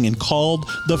building and called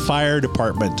the fire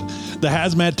department. The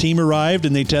hazmat team arrived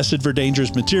and they tested for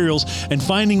dangerous materials, and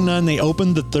finding none, they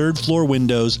opened the 3rd floor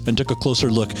windows and took a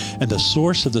closer look. And the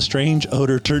source of the strange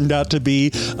odor turned out to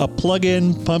be a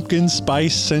plug-in pumpkin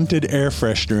spice scented air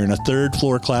freshener in a 3rd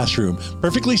floor classroom.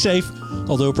 Perfectly safe,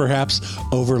 although perhaps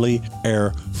overly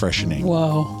air freshening.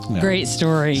 Whoa. No. Great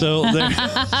story. So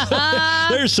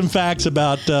there's some facts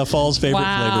about fall's favorite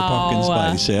flavor, pumpkin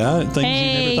spice. Yeah, things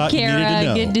you never thought Kara, you needed to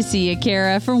know. Good to see you,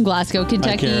 Kara from Glasgow,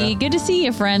 Kentucky. Hi, Kara. Good to see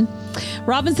you, friend.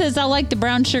 Robin says, I like the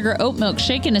brown sugar oat milk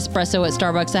shaken espresso at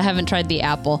Starbucks. I haven't tried the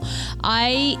apple.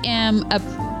 I am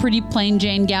a pretty plain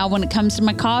Jane gal when it comes to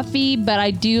my coffee, but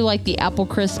I do like the apple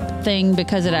crisp thing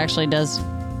because it actually does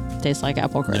taste like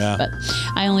apple crisp. Yeah. But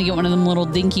I only get one of them little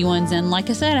dinky ones, and like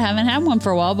I said, I haven't had one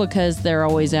for a while because they're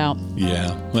always out.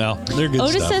 Yeah, well, they're good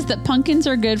Otis stuff. says that pumpkins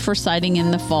are good for sighting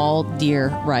in the fall deer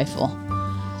rifle.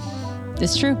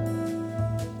 It's true.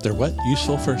 They're what?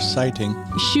 Useful for sighting?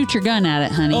 Shoot your gun at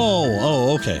it, honey.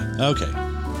 Oh, okay.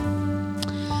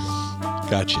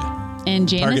 Gotcha. And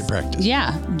Janice, target practice.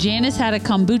 Yeah. Janice had a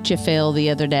kombucha fail the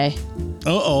other day.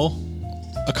 Uh-oh.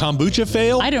 A kombucha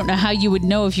fail? I don't know how you would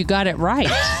know if you got it right.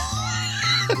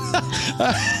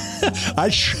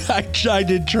 I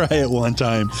did try it one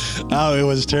time. Oh, it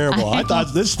was terrible. I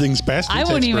thought this thing's past its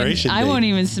expiration date. I won't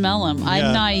even smell them. Yeah.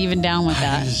 I'm not even down with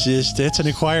that. It's an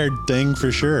acquired thing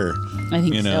for sure. I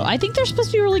think so. I think they're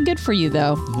supposed to be really good for you,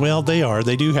 though. Well, they are.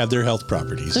 They do have their health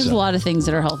properties. There's a lot of things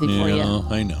that are healthy for you.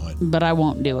 I know it. But I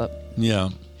won't do it. Yeah.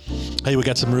 Hey, we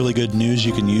got some really good news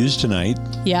you can use tonight.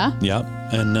 Yeah? Yep.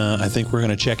 And I think we're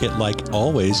going to check it like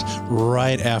always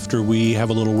right after we have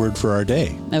a little word for our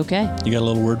day. Okay. You got a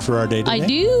little word for our day today? I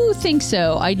do think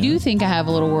so. I do think I have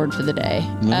a little word for the day.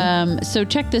 So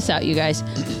check this out, you guys.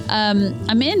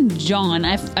 I'm in John.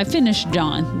 I finished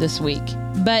John this week.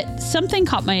 But something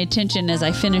caught my attention as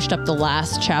I finished up the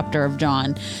last chapter of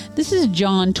John. This is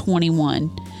John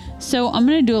 21. So I'm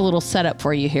going to do a little setup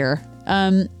for you here.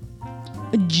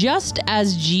 Just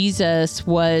as Jesus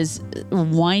was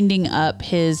winding up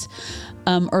his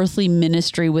earthly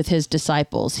ministry with his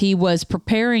disciples, he was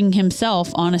preparing himself,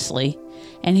 honestly,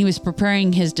 and he was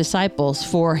preparing his disciples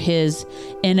for his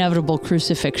inevitable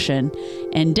crucifixion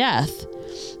and death,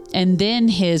 and then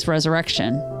his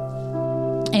resurrection.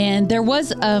 And there was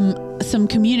some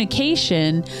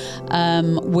communication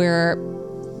where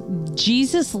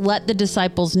Jesus let the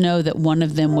disciples know that one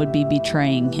of them would be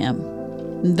betraying him.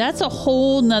 That's a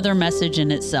whole nother message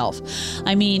in itself.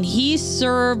 I mean, he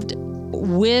served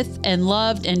with and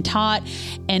loved and taught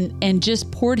and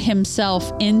just poured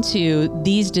himself into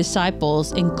these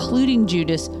disciples, including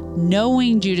Judas,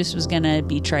 knowing Judas was going to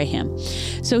betray him.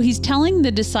 So he's telling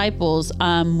the disciples,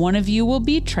 one of you will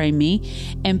betray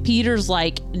me. And Peter's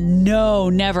like, no,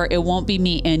 never. It won't be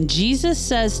me. And Jesus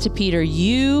says to Peter,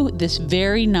 you this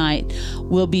very night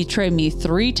will betray me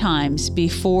 3 times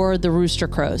before the rooster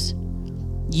crows.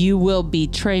 You will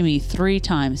betray me 3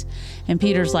 times. And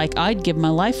Peter's like, I'd give my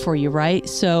life for you, right?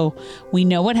 So we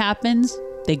know what happens.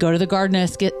 They go to the Garden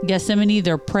of Gethsemane.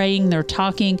 They're praying. They're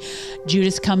talking.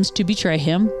 Judas comes to betray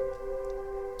him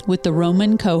with the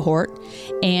Roman cohort.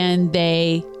 And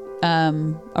they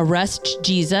arrest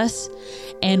Jesus.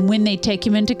 And when they take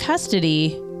him into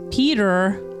custody,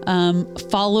 Peter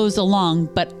follows along.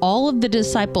 But all of the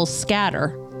disciples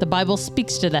scatter. The Bible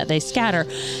speaks to that. They scatter.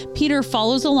 Peter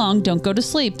follows along. Don't go to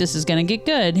sleep. This is going to get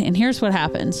good. And here's what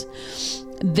happens.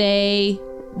 They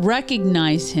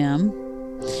recognize him.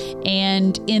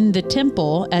 And in the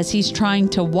temple, as he's trying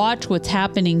to watch what's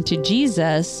happening to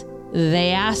Jesus, they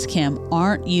ask him,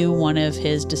 aren't you one of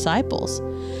his disciples?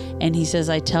 And he says,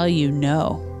 I tell you,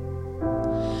 no.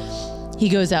 He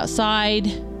goes outside.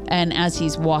 And as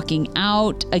he's walking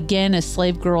out, again, a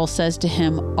slave girl says to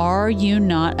him, are you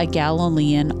not a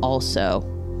Galilean also?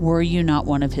 Were you not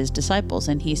one of his disciples?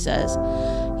 And he says,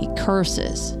 he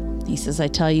curses. He says, I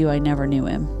tell you, I never knew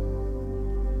him.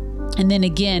 And then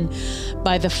again,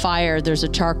 by the fire, there's a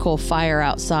charcoal fire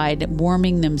outside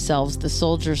warming themselves. The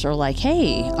soldiers are like,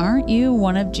 hey, aren't you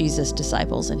one of Jesus'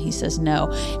 disciples? And he says,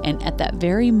 no. And at that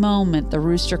very moment, the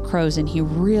rooster crows and he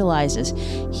realizes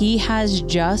he has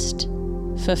just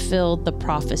fulfilled the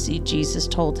prophecy Jesus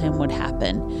told him would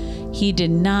happen. He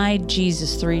denied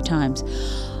Jesus 3 times.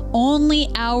 Only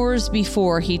hours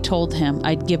before he told him,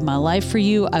 I'd give my life for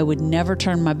you. I would never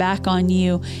turn my back on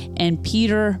you. And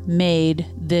Peter made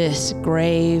this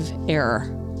grave error.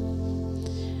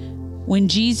 When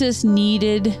Jesus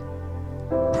needed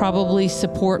probably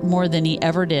support more than he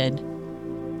ever did,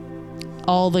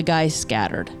 all the guys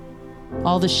scattered.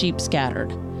 All the sheep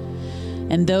scattered.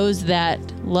 And those that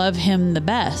love him the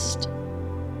best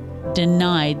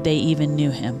denied they even knew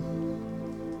him.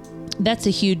 That's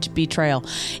a huge betrayal.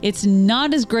 It's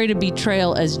not as great a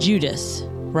betrayal as Judas,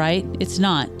 right? It's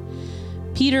not.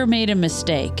 Peter made a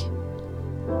mistake.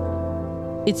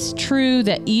 It's true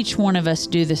that each one of us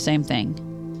do the same thing.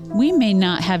 We may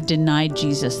not have denied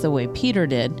Jesus the way Peter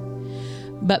did,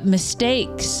 but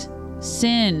mistakes,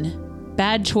 sin,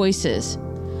 bad choices,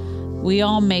 we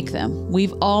all make them.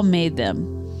 We've all made them.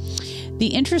 The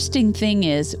interesting thing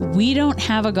is, we don't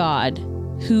have a God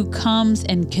who comes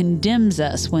and condemns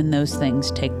us when those things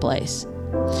take place.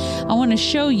 I want to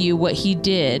show you what he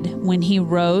did when he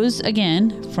rose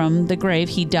again from the grave.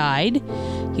 He died.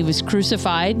 He was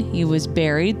crucified. He was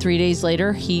buried. 3 days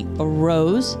later, he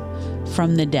arose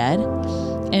from the dead.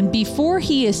 And before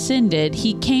he ascended,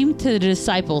 he came to the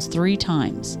disciples 3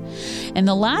 times. And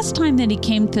the last time that he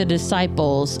came to the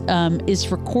disciples is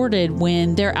recorded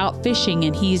when they're out fishing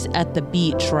and he's at the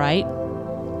beach, right?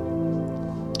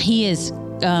 He is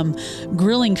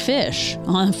grilling fish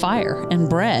on fire and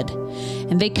bread.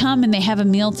 And they come and they have a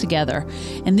meal together.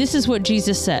 And this is what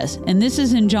Jesus says. And this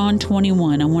is in John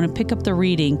 21. I want to pick up the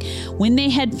reading. When they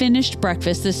had finished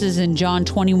breakfast, this is in John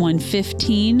 21,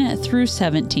 15 through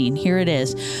 17. Here it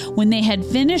is. When they had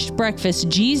finished breakfast,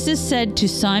 Jesus said to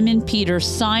Simon Peter,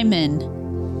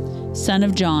 "Simon, son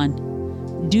of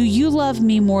John, do you love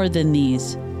me more than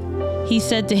these?" He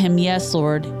said to him, "Yes,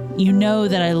 Lord, you know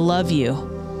that I love you."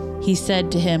 He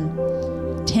said to him,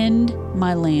 "Tend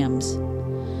my lambs."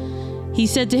 He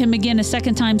said to him again a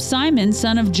second time, "Simon,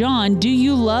 son of John, do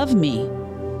you love me?"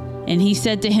 And he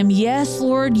said to him, "Yes,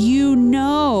 Lord, you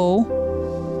know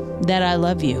that I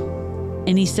love you."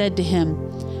 And he said to him,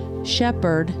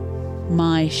 "Shepherd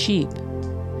my sheep."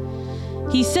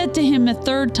 He said to him a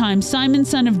third time, "Simon,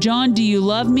 son of John, do you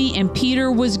love me?" And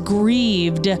Peter was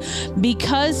grieved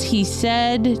because he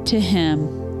said to him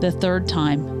the third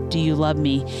time, "Do you love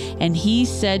me?" And he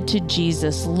said to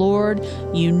Jesus, "Lord,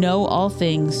 you know all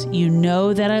things. You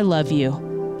know that I love you."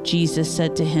 Jesus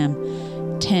said to him,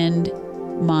 "Tend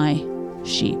my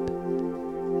sheep."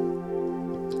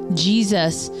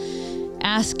 Jesus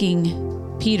asking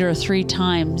Peter 3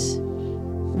 times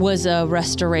was a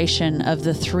restoration of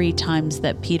the 3 times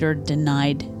that Peter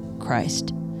denied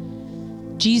Christ.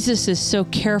 Jesus is so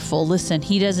careful. Listen,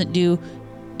 he doesn't do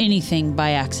anything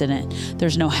by accident.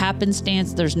 There's no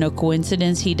happenstance. There's no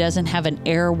coincidence. He doesn't have an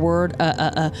error word,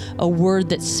 a word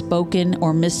that's spoken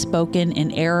or misspoken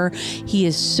in error. He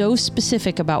is so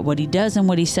specific about what he does and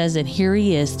what he says. And here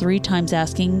he is 3 times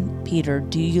asking Peter,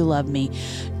 "Do you love me?"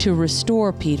 to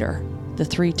restore Peter the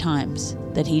 3 times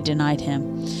that he denied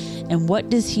him. And what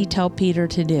does he tell Peter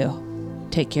to do?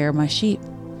 Take care of my sheep,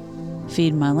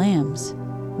 feed my lambs,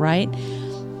 right?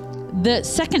 The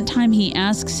second time he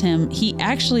asks him, he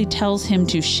actually tells him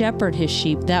to shepherd his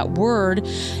sheep. That word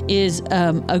is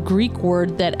a Greek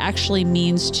word that actually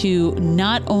means to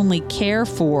not only care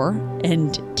for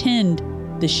and tend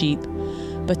the sheep,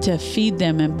 but to feed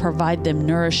them and provide them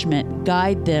nourishment,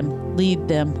 guide them, lead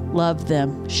them, love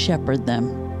them, shepherd them.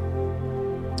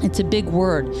 It's a big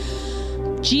word.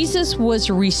 Jesus was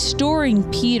restoring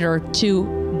Peter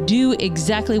to do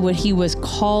exactly what he was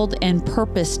called and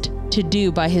purposed to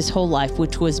do by his whole life,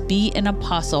 which was be an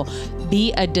apostle,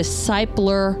 be a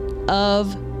discipler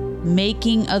of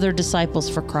making other disciples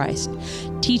for Christ,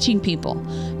 teaching people.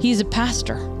 He's a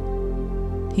pastor.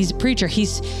 He's a preacher.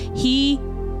 He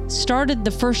started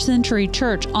the first century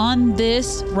church. On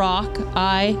this rock,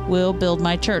 I will build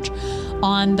my church.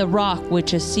 On the rock,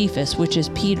 which is Cephas, which is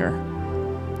Peter.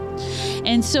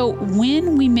 And so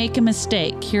when we make a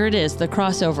mistake, here it is, the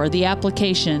crossover, the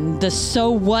application, the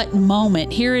so what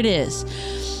moment, here it is.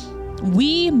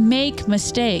 We make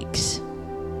mistakes.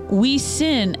 We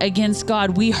sin against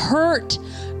God. We hurt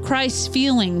Christ's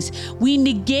feelings. We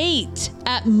negate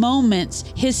at moments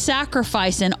his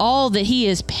sacrifice and all that he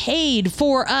has paid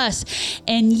for us.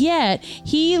 And yet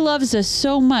he loves us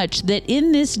so much that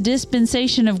in this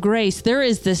dispensation of grace, there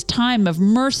is this time of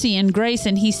mercy and grace.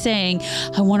 And he's saying,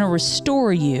 I want to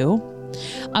restore you.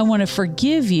 I want to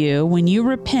forgive you. When you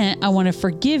repent, I want to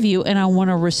forgive you and I want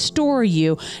to restore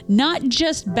you, not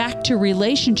just back to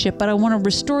relationship, but I want to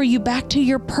restore you back to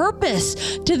your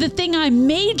purpose, to the thing I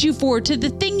made you for, to the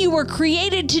thing you were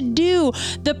created to do,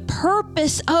 the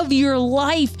purpose of your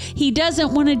life. He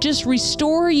doesn't want to just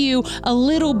restore you a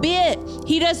little bit.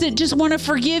 He doesn't just want to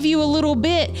forgive you a little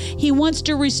bit. He wants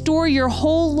to restore your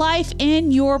whole life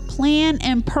and your plan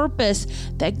and purpose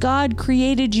that God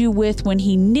created you with when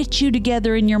he knit you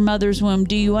together in your mother's womb.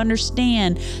 Do you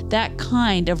understand that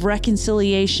kind of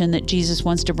reconciliation that Jesus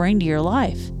wants to bring to your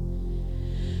life?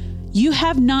 You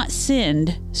have not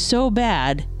sinned so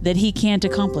bad that he can't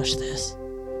accomplish this.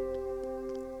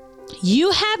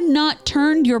 You have not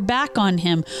turned your back on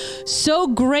him so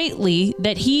greatly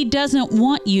that he doesn't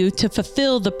want you to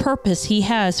fulfill the purpose he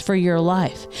has for your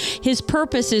life. His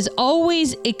purpose is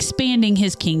always expanding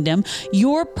his kingdom.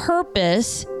 Your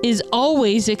purpose is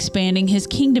always expanding his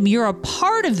kingdom. You're a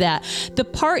part of that. The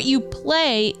part you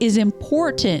play is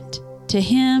important to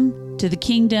him, to the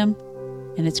kingdom,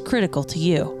 and it's critical to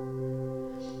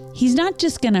you. He's not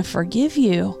just going to forgive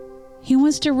you. He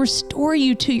wants to restore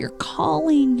you to your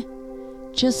calling,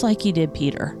 just like he did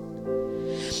Peter.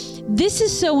 This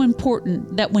is so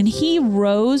important that when he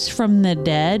rose from the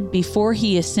dead before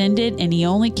he ascended and he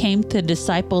only came to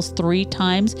disciples 3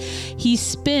 times, he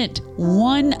spent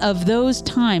one of those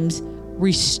times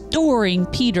restoring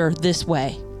Peter this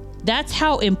way. That's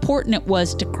how important it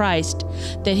was to Christ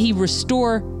that he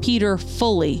restore Peter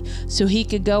fully so he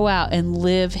could go out and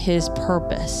live his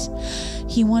purpose.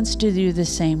 He wants to do the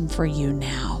same for you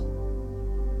now.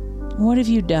 What have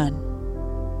you done?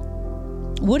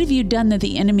 What have you done that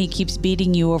the enemy keeps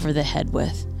beating you over the head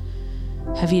with?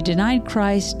 Have you denied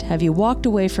Christ? Have you walked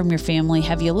away from your family?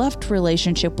 Have you left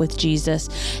relationship with Jesus?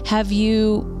 Have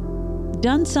you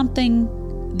done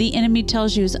something the enemy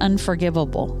tells you is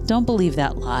unforgivable? Don't believe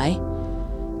that lie.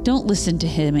 Don't listen to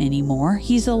him anymore.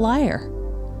 He's a liar.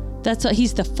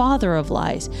 He's the father of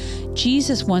lies.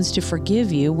 Jesus wants to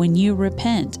forgive you when you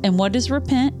repent. And what is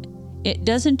repent? It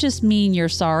doesn't just mean you're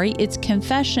sorry. It's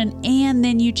confession, and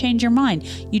then you change your mind.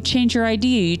 You change your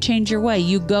idea. You change your way.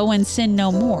 You go and sin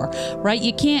no more, right?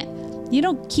 You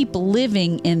don't keep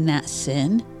living in that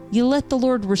sin. You let the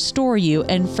Lord restore you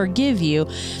and forgive you.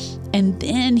 And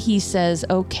then he says,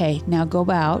 okay, now go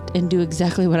out and do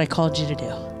exactly what I called you to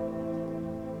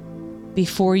do.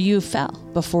 Before you fell,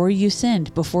 before you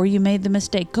sinned, before you made the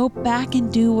mistake, go back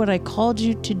and do what I called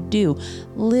you to do.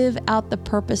 Live out the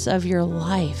purpose of your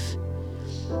life.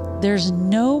 There's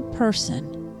no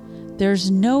person, there's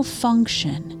no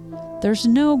function, there's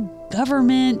no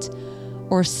government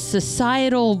or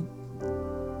societal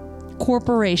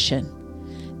corporation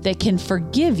that can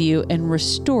forgive you and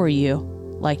restore you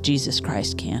like Jesus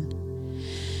Christ can.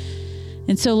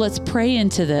 And so let's pray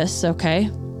into this, okay?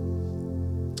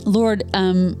 Lord,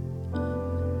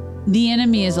 the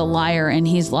enemy is a liar, and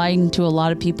he's lying to a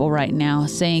lot of people right now,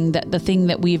 saying that the thing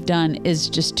that we've done is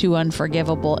just too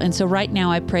unforgivable. And so right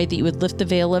now I pray that you would lift the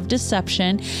veil of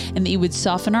deception, and that you would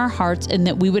soften our hearts, and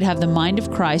that we would have the mind of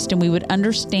Christ, and we would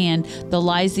understand the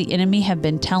lies the enemy have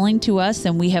been telling to us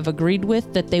and we have agreed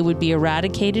with, that they would be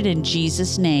eradicated in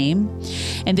Jesus' name,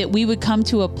 and that we would come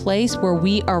to a place where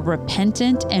we are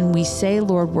repentant and we say,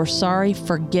 Lord, we're sorry,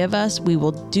 forgive us, we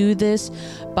will do this.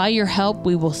 By your help,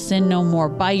 we will sin no more.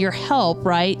 By your help,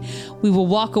 right, we will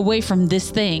walk away from this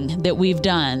thing that we've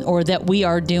done or that we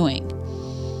are doing.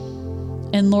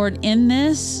 And Lord, in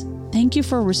this, thank you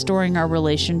for restoring our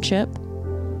relationship,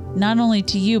 not only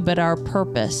to you, but our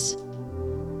purpose,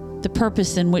 the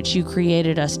purpose in which you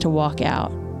created us to walk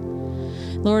out.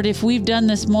 Lord, if we've done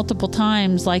this multiple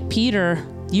times, like Peter,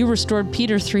 you restored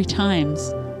Peter 3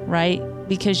 times, right?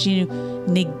 Because you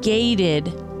negated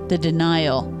the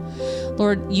denial.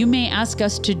 Lord, you may ask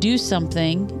us to do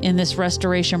something in this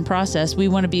restoration process. We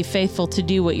want to be faithful to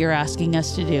do what you're asking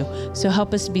us to do. So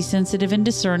help us be sensitive and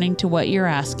discerning to what you're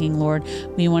asking, Lord.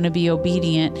 We want to be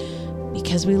obedient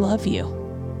because we love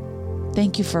you.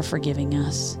 Thank you for forgiving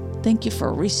us. Thank you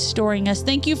for restoring us.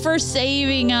 Thank you for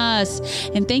saving us.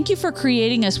 And thank you for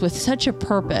creating us with such a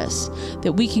purpose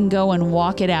that we can go and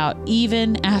walk it out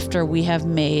even after we have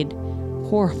made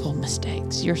horrible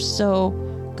mistakes. You're so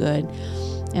good.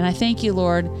 And I thank you,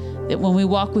 Lord, that when we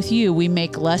walk with you, we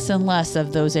make less and less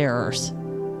of those errors.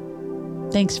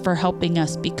 Thanks for helping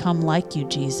us become like you,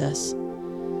 Jesus.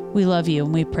 We love you,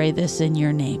 and we pray this in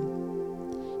your name.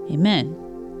 Amen.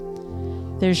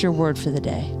 There's your word for the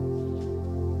day.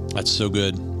 That's so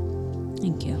good.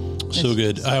 Thank you. So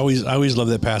good. I always love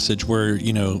that passage where,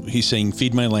 he's saying,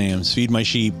 feed my lambs, feed my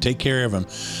sheep, take care of them,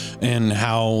 and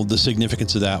how the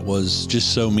significance of that was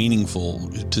just so meaningful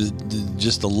to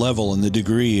just the level and the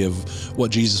degree of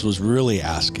what Jesus was really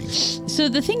asking. So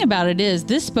the thing about it is,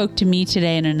 this spoke to me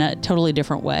today in a totally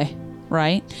different way,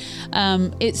 right?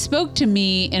 It spoke to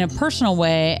me in a personal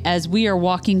way as we are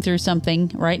walking through something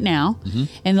right now,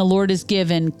 and the Lord has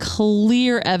given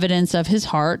clear evidence of his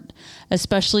heart,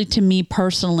 especially to me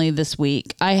personally this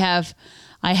week. I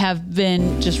have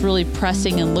been just really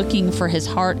pressing and looking for his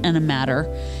heart in a matter,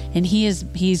 and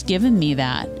he's given me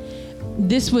that.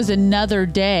 This was another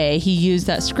day he used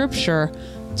that scripture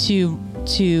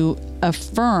to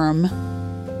affirm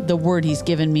the word he's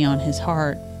given me on his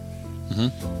heart.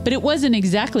 But it wasn't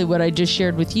exactly what I just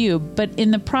shared with you. But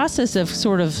in the process of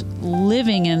sort of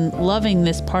living and loving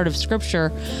this part of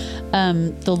scripture,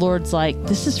 the Lord's like,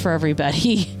 this is for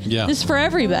everybody. Yeah. This is for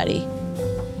everybody.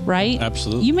 Right?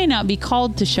 Absolutely. You may not be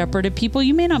called to shepherd a people.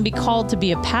 You may not be called to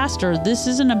be a pastor. This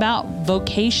isn't about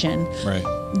vocation. Right.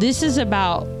 This is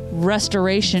about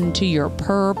restoration to your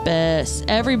purpose.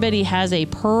 Everybody has a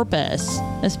purpose,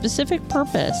 a specific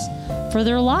purpose for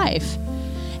their life.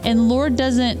 And Lord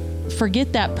doesn't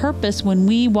forget that purpose when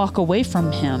we walk away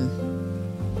from him.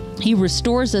 He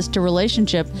restores us to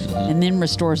relationship and then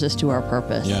restores us to our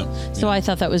purpose. Yeah. So I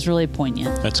thought that was really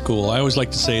poignant. That's cool. I always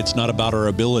like to say it's not about our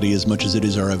ability as much as it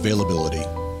is our availability.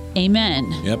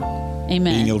 Amen. Yep.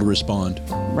 Amen. Being able to respond.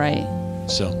 Right.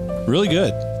 So really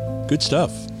good. Good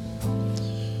stuff.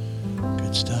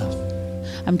 Good stuff.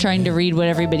 I'm trying to read what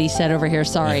everybody said over here.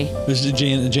 Sorry.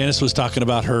 Yeah. Janice was talking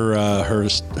about her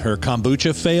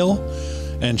kombucha fail.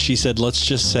 And she said, let's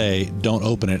just say, don't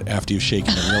open it after you've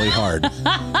shaken it really hard.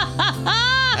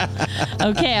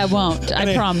 Okay, I won't.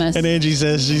 I promise. And Angie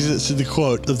says, she's the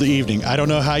quote of the evening, I don't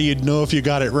know how you'd know if you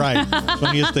got it right.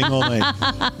 Funniest thing all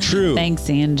night. True. Thanks,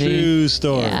 Angie. True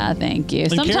story. Yeah, thank you.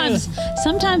 And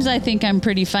Sometimes I think I'm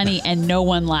pretty funny and no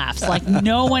one laughs. Like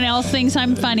no one else thinks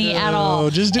I'm funny at all.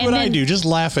 Just do what I do. Just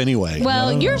laugh anyway.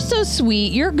 Well, you're so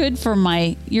sweet. You're good for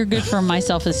my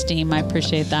self-esteem. I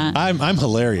appreciate that. I'm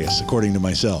hilarious, according to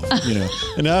myself.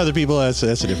 And other people, that's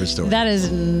a different story. That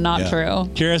is not true.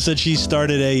 Kara said she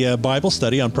started a Bible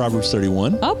study on Proverbs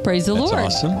 31. Oh, praise the Lord.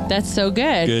 That's awesome. That's so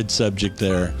good. Good subject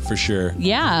there, for sure.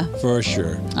 Yeah. For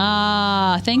sure.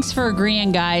 Thanks for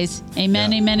agreeing, guys.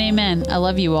 Amen, amen, amen. I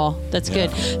love you all. That's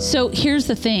good. So here's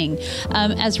the thing.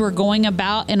 As we're going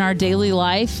about in our daily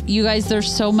life, you guys,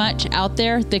 there's so much out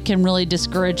there that can really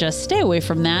discourage us. Stay away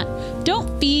from that.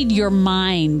 Don't feed your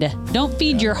mind. Don't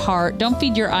feed your heart. Don't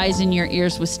feed your eyes and your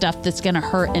ears with stuff that's going to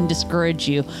hurt and discourage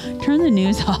you. Turn the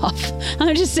news off.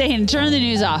 I'm just saying, turn the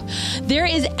news off. There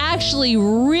is actually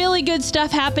really good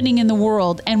stuff happening in the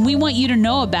world, and we want you to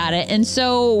know about it. And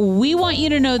so we want you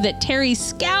to know that Terry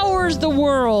scours the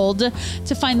world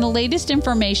to find the latest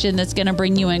information that's going to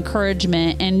bring you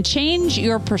encouragement and change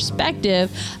your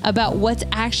perspective about what's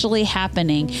actually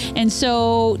happening. And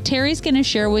so Terry's going to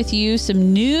share with you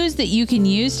some news that you can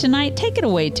use tonight. Take it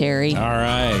away, Terry. All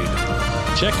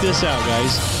right. Check this out,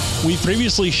 guys. We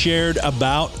previously shared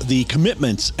about the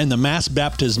commitments and the mass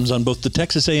baptisms on both the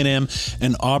Texas A&M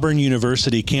and Auburn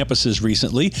University campuses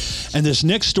recently. And this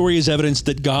next story is evidence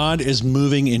that God is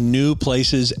moving in new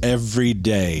places every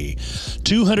day.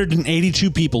 282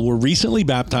 people were recently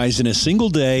baptized in a single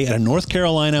day at a North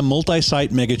Carolina multi-site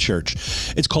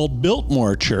megachurch. It's called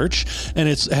Biltmore Church, and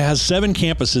it has 7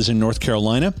 campuses in North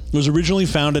Carolina. It was originally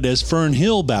founded as Fern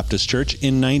Hill Baptist Church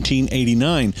in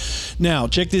 1989. Now,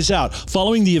 check this out.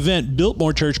 Following the event,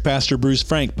 Biltmore Church pastor Bruce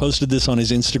Frank posted this on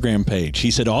his Instagram page.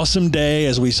 He said, "Awesome day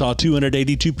as we saw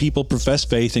 282 people profess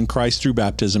faith in Christ through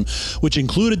baptism, which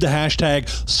included the hashtag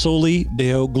Soli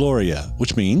Deo Gloria,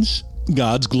 which means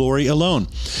God's glory alone."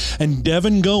 And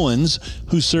Devin Goins,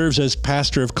 who serves as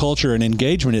pastor of culture and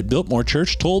engagement at Biltmore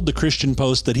Church, told the Christian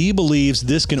Post that he believes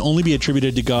this can only be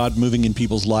attributed to God moving in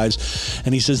people's lives.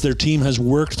 And he says their team has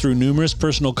worked through numerous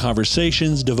personal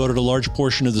conversations, devoted a large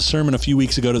portion of the sermon a few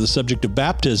weeks ago to the subject of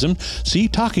baptism. See,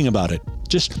 talking about it.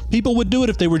 Just people would do it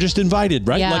if they were just invited,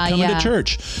 right? Like coming to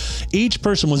church. Each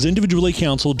person was individually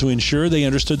counseled to ensure they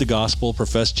understood the gospel,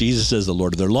 professed Jesus as the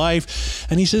Lord of their life.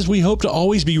 And he says, we hope to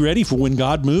always be ready for when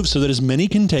God moves so that as many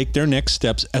can take their next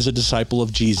steps as a disciple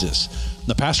of Jesus.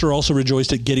 The pastor also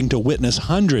rejoiced at getting to witness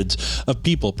hundreds of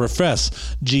people profess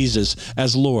Jesus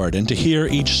as Lord and to hear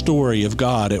each story of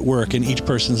God at work in each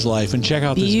person's life. And check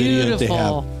out this video that they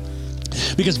have.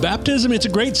 Because baptism, it's a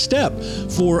great step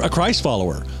for a Christ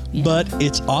follower. Yeah. But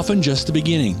it's often just the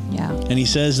beginning. Yeah. And he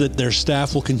says that their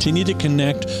staff will continue to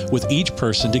connect with each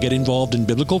person to get involved in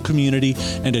biblical community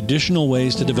and additional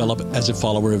ways to develop as a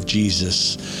follower of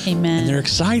Jesus. Amen. And they're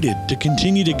excited to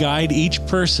continue to guide each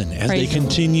person as they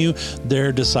continue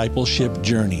their discipleship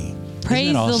journey.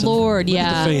 Praise the Lord. Look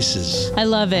at the faces. I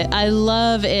love it. I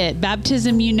love it.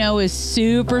 Baptism, is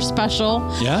super special.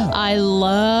 Yeah. I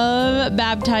love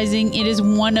baptizing. It is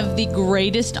one of the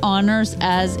greatest honors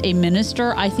as a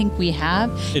minister I think we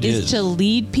have. It is to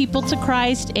lead people to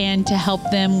Christ and to help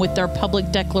them with their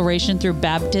public declaration through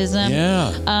baptism.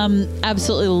 Yeah.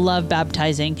 Absolutely love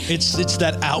baptizing. It's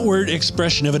that outward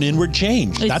expression of an inward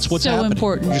change. That's what's so happening.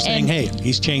 Important. You're saying, hey,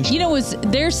 he's changed.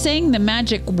 They're saying the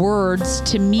magic words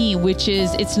to me, which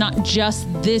is it's not just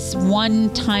this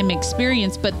one-time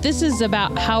experience, but this is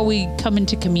about how we come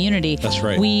into community. That's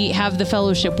right. We have the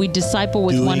fellowship. We disciple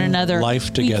with one another.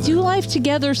 Life together. We do life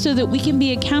together so that we can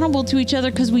be accountable to each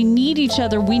other because we need each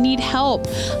other. We need help.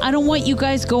 I don't want you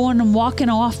guys going and walking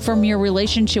off from your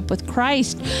relationship with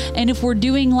Christ. And if we're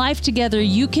doing life together,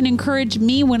 you can encourage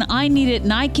me when I need it,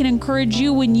 and I can encourage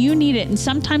you when you need it. And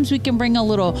sometimes we can bring a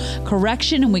little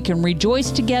correction, and we can rejoice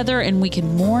together, and we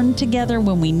can mourn together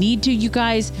when we need to. You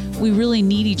guys, we really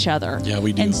need each other. Yeah,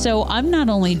 we do. And so I'm not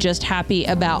only just happy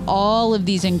about all of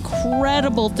these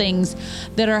incredible things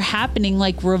that are happening,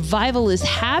 like revival is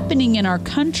happening in our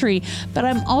country, but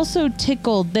I'm also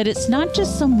tickled that it's not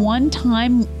just some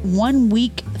one-time,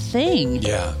 one-week thing.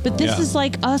 Yeah. But this is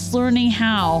like us learning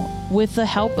how, with the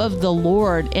help of the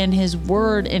Lord and His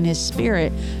Word and His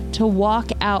Spirit, to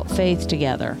walk out faith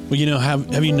together. Well,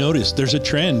 have you noticed there's a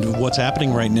trend of what's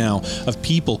happening right now of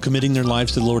people committing their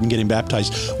lives to the Lord and getting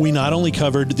baptized. We not only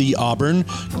covered the Auburn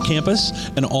campus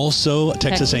and also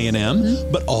Texas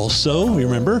A&M, but also,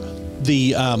 remember,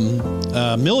 the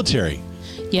military.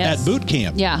 at boot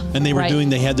camp. Yeah. And they were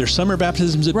they had their summer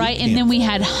baptisms at boot camp. And then we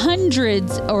had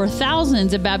hundreds or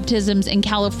thousands of baptisms in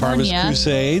California. Harvest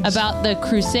Crusades. About the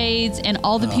Crusades and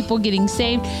all the people getting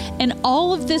saved. And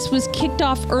all of this was kicked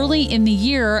off early in the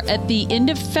year at the end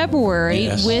of February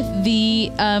with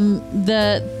the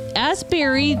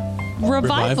Asbury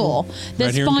revival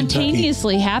that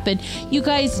spontaneously happened. You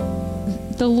guys,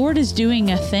 the Lord is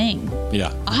doing a thing.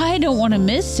 Yeah. I don't want to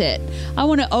miss it. I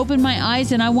want to open my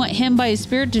eyes, and I want Him by His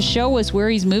Spirit to show us where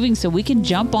He's moving so we can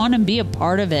jump on and be a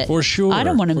part of it. For sure. I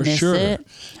don't want to miss it.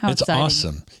 How it's exciting.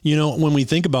 Awesome. You know, when we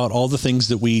think about all the things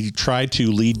that we try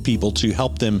to lead people to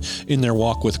help them in their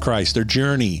walk with Christ, their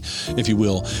journey, if you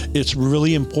will, it's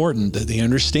really important that they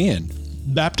understand.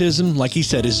 Baptism, like he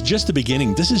said, is just the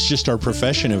beginning. This is just our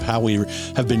profession of how we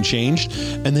have been changed.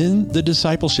 And then the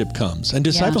discipleship comes. And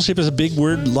discipleship is a big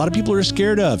word a lot of people are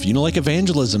scared of, like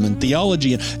evangelism and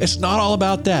theology. And it's not all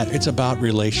about that. It's about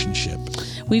relationship.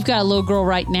 We've got a little girl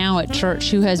right now at church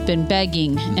who has been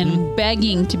begging and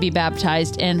begging to be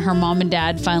baptized. And her mom and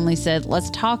dad finally said, let's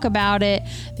talk about it.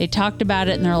 They talked about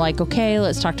it and they're like, okay,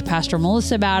 let's talk to Pastor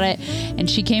Melissa about it. And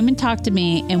she came and talked to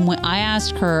me. And when I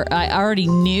asked her, I already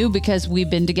knew because we've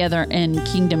been together in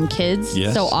Kingdom Kids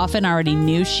so often. I already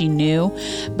knew she knew.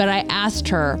 But I asked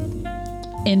her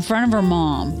in front of her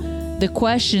mom the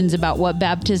questions about what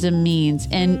baptism means.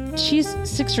 And she's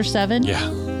 6 or 7.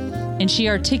 Yeah. And she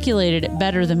articulated it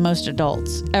better than most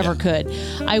adults ever could.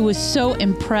 I was so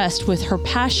impressed with her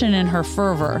passion and her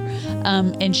fervor.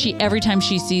 And she, every time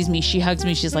she sees me, she hugs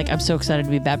me. She's like, I'm so excited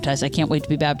to be baptized. I can't wait to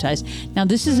be baptized. Now,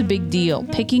 this is a big deal.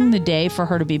 Picking the day for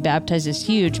her to be baptized is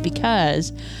huge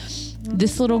because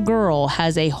this little girl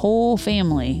has a whole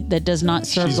family that does not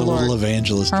serve the Lord. She's a little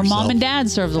evangelist Her herself. mom and dad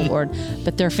serve the Lord,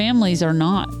 but their families are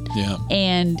not. Yeah.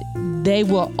 And they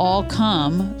will all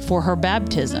come for her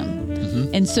baptism.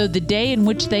 And so the day in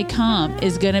which they come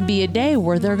is going to be a day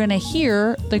where they're going to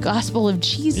hear the gospel of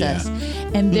Jesus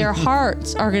and their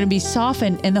hearts are going to be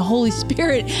softened and the Holy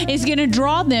Spirit is going to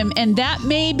draw them. And that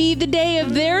may be the day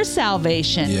of their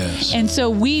salvation. Yes. And so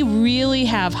we really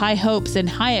have high hopes and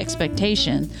high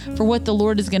expectation for what the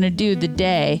Lord is going to do the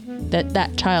day that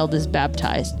that child is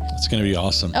baptized. It's going to be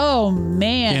awesome. Oh,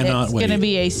 man. It's going to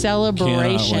be a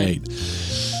celebration. Cannot wait.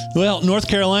 Well, North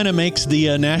Carolina makes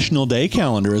the National Day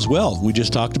calendar as well. We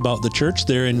just talked about the church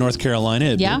there in North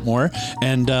Carolina a bit more.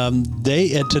 And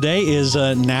today is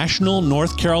National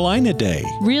North Carolina Day.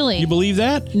 Really? You believe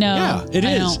that? No. Yeah, it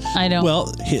is. I don't.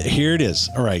 Well, here it is.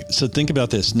 All right. So think about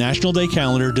this. National Day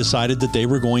calendar decided that they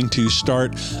were going to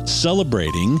start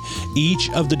celebrating each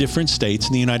of the different states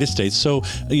in the United States. So,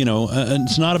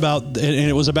 it's not about, and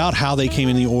it was about how they came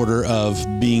in the order of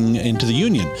being into the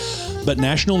Union. But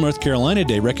National North Carolina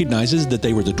Day recognizes that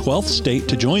they were the 12th state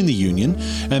to join the Union,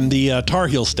 and the Tar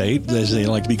Heel State, as they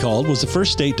like to be called, was the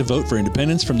first state to vote for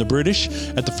independence from the British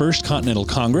at the First Continental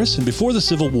Congress. And before the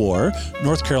Civil War,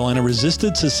 North Carolina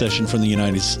resisted secession from the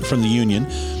Union,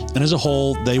 and as a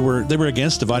whole, they were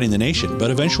against dividing the nation.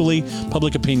 But eventually,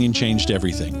 public opinion changed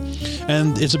everything,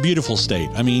 and it's a beautiful state.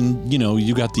 I mean,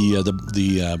 you got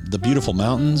the beautiful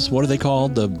mountains. What are they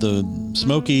called? The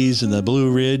Smokies and the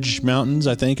Blue Ridge Mountains,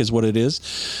 I think, is what it is.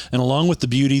 And along with the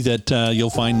beauty that you'll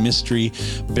find mystery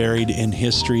buried in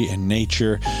history and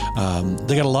nature,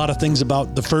 they got a lot of things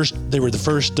about they were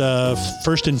the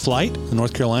first in flight in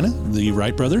North Carolina, the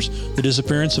Wright brothers, the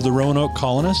disappearance of the Roanoke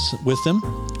colonists with them.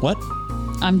 What?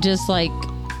 I'm just like...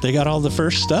 They got all the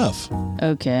first stuff.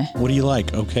 Okay. What do you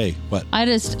like? Okay. What? I'm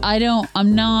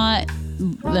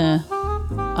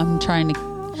trying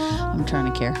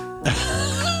to care.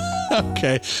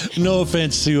 Okay. No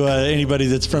offense to anybody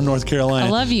that's from North Carolina. I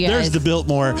love you guys. There's the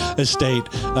Biltmore Estate.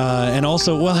 And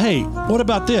also, well, hey, what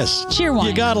about this? Cheerwine.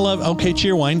 You gotta love,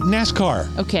 Cheerwine.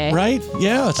 NASCAR. Okay. Right?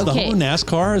 Yeah, it's the home of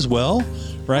NASCAR as well.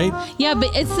 Right? Yeah, but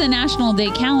it's the National Day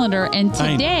calendar, and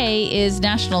today is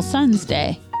National Sons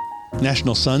Day.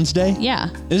 National Sons Day? Yeah.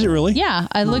 Is it really? Yeah,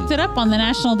 I looked it up on the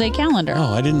National Day calendar.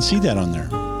 Oh, I didn't see that on there.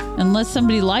 Unless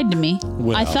somebody lied to me.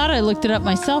 Well. I thought I looked it up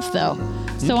myself, though.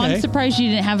 So Okay. I'm surprised you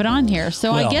didn't have it on here.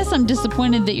 So I guess I'm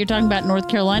disappointed that you're talking about North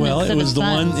Carolina Well, instead it was of the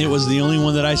Sons. one. It was the only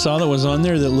one that I saw that was on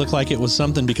there that looked like it was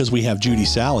something, because we have Judy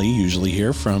Sally usually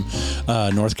here from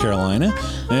North Carolina.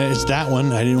 It's that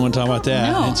one. I didn't want to talk about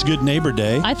that. No. It's Good Neighbor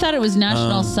Day. I thought it was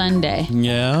National Sunday.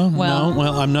 Yeah. Well-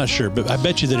 Well, I'm not sure, but I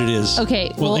bet you that it is.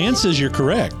 Okay, Well, well- Ann says you're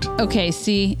correct. Okay,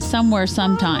 see, somewhere,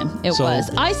 sometime it So-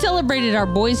 was. I celebrated our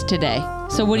boys today.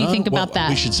 So what do you think about that?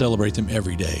 We should celebrate them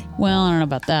every day. Well, I don't know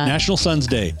about that. National Sons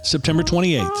Day, September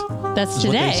 28th. That's Is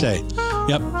today. what they say.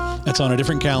 Yep. That's on a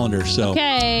different calendar. So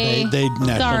Okay. they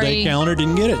National Sorry. Day calendar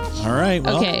didn't get it. All right.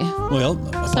 Well, Okay. Well,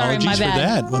 Apologies my for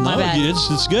bad. that. Well, My no, bad.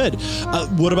 it's good.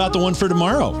 What about the one for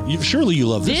tomorrow? Surely you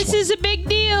love this This one. is a big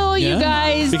deal, you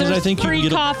guys. Because There's I think you free can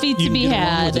get coffee to be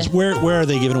had. Where are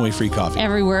they giving away free coffee?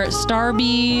 Everywhere.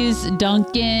 Starbucks,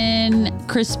 Dunkin',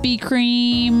 Krispy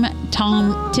Kreme,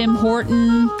 Tim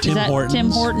Horton. Tim Hortons.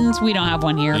 Tim Hortons? We don't have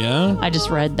one here. Yeah. I just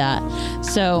read that.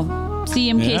 So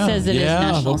CMK says it is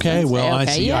National okay. Sense Well, Day. I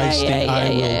Okay. see.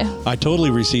 Yeah. I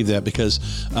totally received that because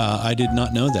I did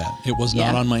not know that. It was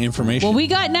not on my information. Well, we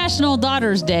got National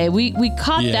Daughters Day. We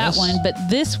caught that Yes. one, but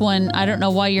this one, I don't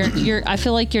know why you're. I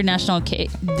feel like your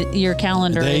your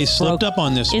calendar. They is slipped up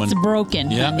on this one. It's broken.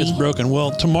 Yeah, honey. it's broken.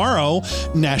 Well, tomorrow,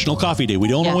 National Coffee Day. We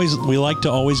don't we like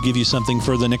to always give you something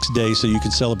for the next day so you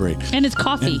can celebrate. And it's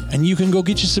coffee. And you can go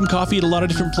get you some coffee at a lot of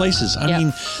different places.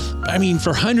 I mean,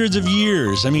 for hundreds of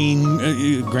years.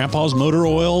 Grandpa's Motor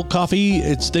Oil coffee.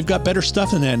 They've got better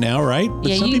stuff than that now, right?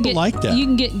 But some people like that. You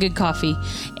can get good coffee,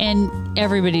 and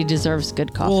everybody deserves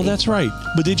good coffee. Well, that's right.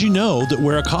 But did you know that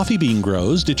where a coffee bean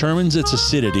grows determines its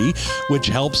acidity, which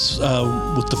helps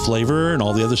with the flavor and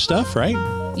all the other stuff, right?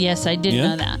 Yes, I did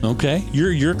know that. Okay.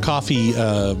 You're coffee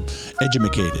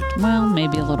educated. Well,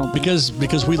 maybe a little bit. Because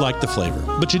we like the flavor.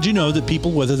 But did you know that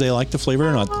people, whether they like the flavor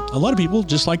or not, a lot of people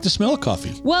just like the smell of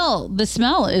coffee. Well, the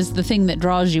smell is the thing that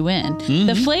draws you in. Mm-hmm.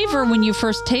 The flavor, when you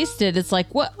first taste it, it's like,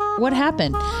 what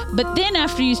happened? But then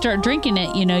after you start drinking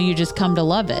it, you just come to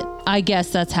love it. I guess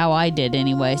that's how I did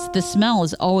anyways. The smell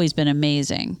has always been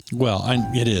amazing. Well,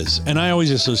 it is. And I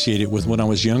always associate it with when I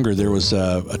was younger, there was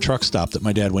a truck stop that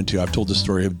my dad went to. I've told this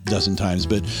story a dozen times,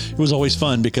 but it was always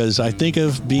fun because I think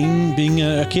of being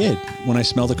a kid when I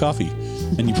smell the coffee.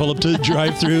 And you pull up to the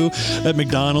drive-through at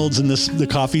McDonald's and the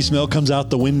coffee smell comes out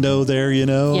the window there,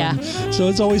 Yeah. And so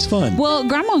it's always fun. Well,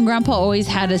 Grandma and Grandpa always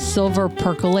had a silver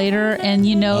percolator, and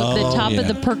the top of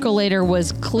the percolator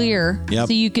was clear, Yep.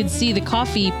 so you could see the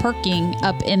coffee perking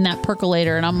up in that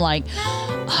percolator. And I'm like,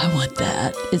 I want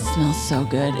that. It smells so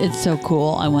good. It's so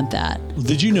cool. I want that.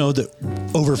 Did you know that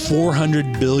over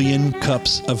 400 billion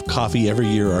cups of coffee every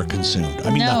year are consumed? I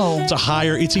mean, No.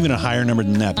 it's even a higher number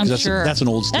than that because I'm sure. that's an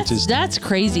old statistic. That's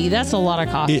crazy. That's a lot of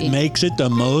coffee. It makes it the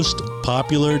most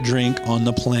popular drink on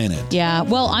the planet. Yeah.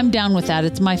 Well, I'm down with that.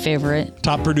 It's my favorite.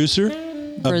 Top producer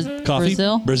of coffee,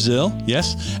 Brazil,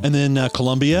 yes, and then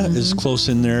Colombia is close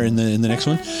in there in the next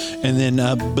one, and then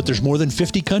but there's more than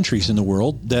 50 countries in the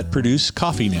world that produce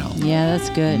coffee now. Yeah,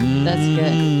 that's good.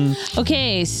 That's good.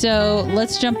 Okay, so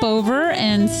let's jump over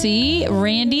and see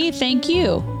Randy. Thank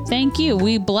you.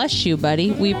 We bless you,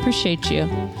 buddy. We appreciate you.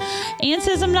 Ann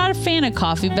says, I'm not a fan of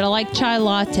coffee, but I like chai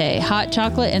latte, hot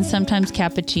chocolate, and sometimes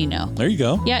cappuccino. There you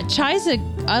go. Yeah,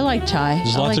 I like chai.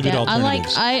 There's I lots like of good that.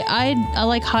 alternatives. I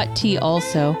like hot tea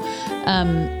also,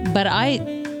 but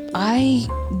I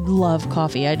love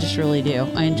coffee. I just really do.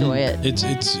 I enjoy it.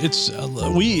 It's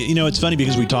funny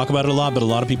because we talk about it a lot, but a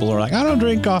lot of people are like, I don't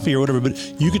drink coffee or whatever.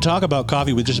 But you could talk about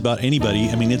coffee with just about anybody.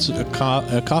 I mean,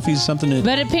 coffee is something that.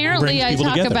 But apparently, brings I people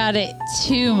talk together. about it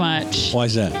too much. Why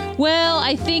is that? Well,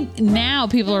 I think now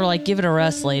people are like, give it a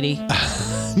rest, lady.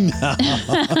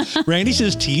 Randy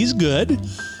says tea is good.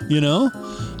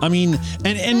 I mean,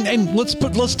 and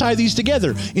let's tie these together.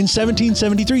 In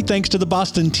 1773, thanks to the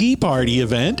Boston Tea Party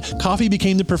event, coffee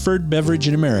became the preferred beverage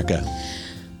in America.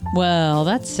 Well,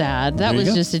 that's sad. That There you was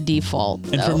go. just a default.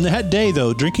 And from that day,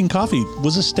 though, drinking coffee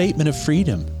was a statement of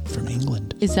freedom from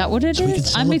England. Is that what it So we can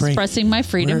is? I'm celebrate. expressing my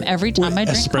freedom every time I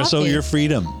drink Espresso coffee. your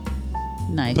freedom.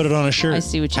 Nice. Put it on a shirt. I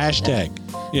see what you did there. Hashtag.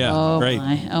 Yeah, Oh right.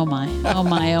 my! Oh my! Oh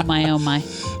my! Oh my! Oh my!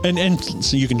 And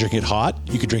so you can drink it hot.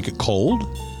 You could drink it cold.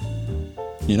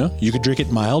 You could drink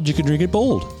it mild. You could drink it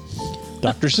bold.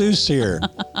 Dr. Seuss here,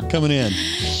 coming in.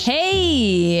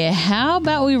 Hey, how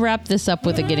about we wrap this up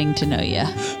with a getting to know you?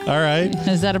 All right.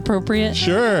 Is that appropriate?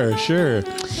 Sure.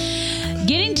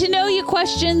 Getting to know you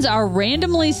questions are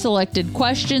randomly selected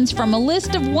questions from a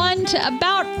list of 1 to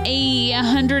about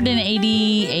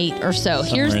 188 or so.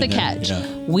 Here's the in there, catch. yeah.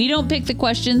 We don't pick the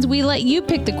questions. We let you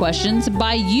pick the questions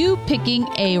by you picking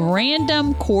a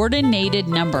random coordinated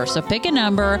number. So pick a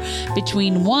number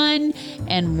between 1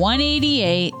 and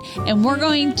 188, and we're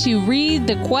going to read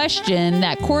the question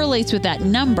that correlates with that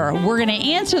number. We're going to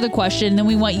answer the question, then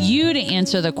we want you to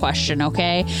answer the question,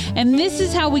 okay? And this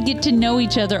is how we get to know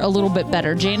each other a little bit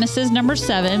better. Janice says number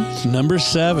 7. Number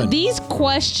 7. These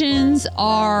questions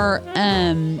are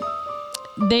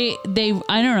they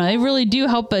I don't know, they really do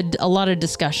help a lot of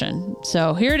discussion.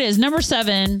 So here it is, number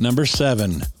 7. Number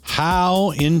 7.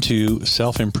 How into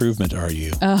self-improvement are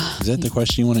you? Is that the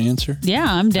question you want to answer? Yeah,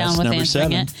 I'm down That's with number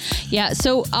answering 7. it. Yeah,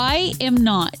 so I am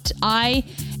not. I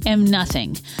am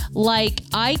nothing. Like,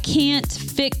 I can't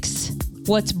fix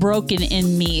what's broken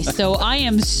in me. So I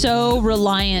am so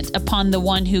reliant upon the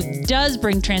one who does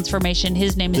bring transformation.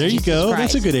 His name is Jesus There you go.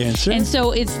 Christ. That's a good answer. And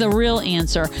so it's the real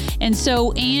answer. And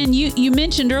so, Anne, you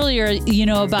mentioned earlier,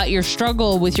 about your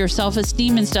struggle with your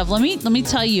self-esteem and stuff. Let me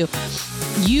tell you,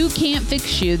 you can't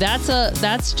fix you.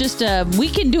 We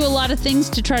can do a lot of things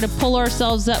to try to pull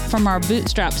ourselves up from our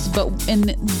bootstraps. And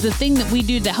the thing that we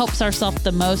do that helps ourselves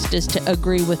the most is to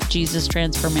agree with Jesus'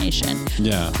 transformation.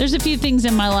 Yeah. There's a few things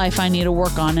in my life I need to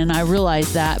work on, and I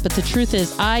realize that. But the truth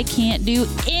is, I can't do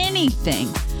anything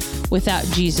without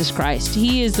Jesus Christ.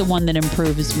 He is the one that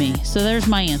improves me. So there's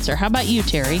my answer. How about you,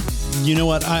 Terry? You know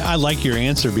what? I like your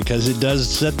answer because it does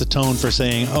set the tone for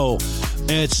saying,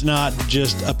 it's not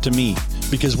just up to me.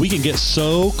 Because we can get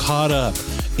so caught up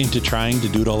into trying to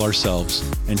do it all ourselves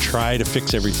and try to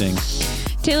fix everything.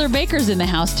 Taylor Baker's in the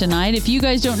house tonight. If you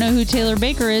guys don't know who Taylor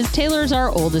Baker is, Taylor's our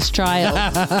oldest child.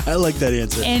 I like that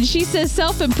answer. And she says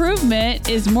self-improvement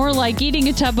is more like eating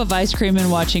a tub of ice cream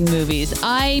and watching movies.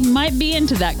 I might be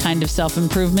into that kind of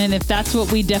self-improvement if that's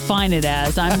what we define it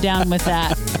as. I'm down with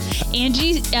that.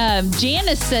 Angie,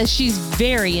 Janice says she's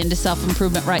very into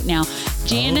self-improvement right now.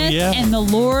 Janice and the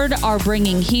Lord are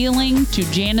bringing healing to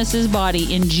Janice's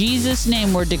body. In Jesus'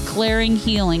 name, we're declaring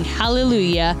healing.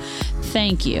 Hallelujah.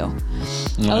 Thank you.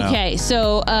 Wow. Okay,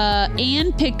 so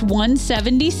Anne picked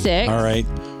 176. All right.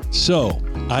 So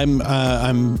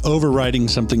I'm overriding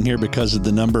something here because of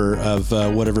the number of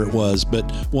whatever it was, but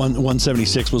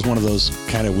 176 was one of those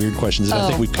kind of weird questions that I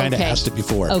think we've kind of asked it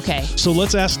before. Okay. So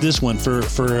let's ask this one for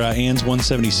Anne's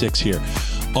 176 here.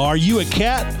 Are you a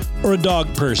cat or a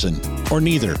dog person, or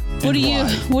neither? What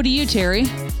do you, Terry?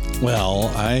 Well,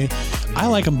 I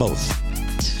like them both.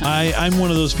 I'm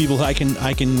one of those people I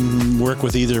can work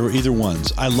with either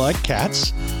ones. I like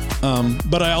cats,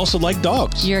 but I also like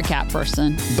dogs. You're a cat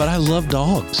person. But I love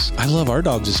dogs. I love our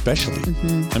dogs especially.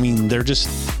 Mm-hmm. I mean, they're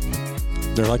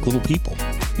like little people.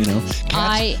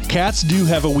 Cats do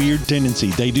have a weird tendency.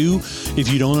 They do.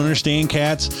 If you don't understand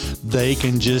cats, they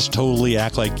can just totally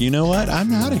act like, you know what?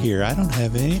 I'm out of here. I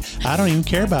don't even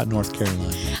care about North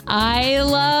Carolina. I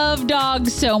love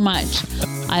dogs so much.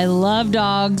 I love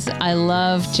dogs. I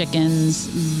love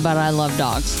chickens, but I love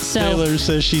dogs. So Taylor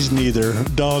says she's neither.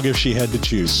 Dog if she had to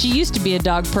choose. She used to be a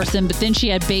dog person, but then she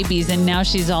had babies, and now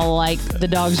she's all like, the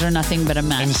dogs are nothing but a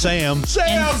mess. And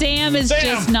Sam is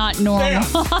just not normal.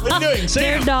 Sam, what are you doing? Sam,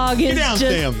 their dog is down,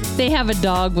 just. Sam. They have a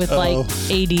dog with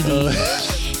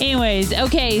ADD. Anyways,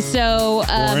 okay, so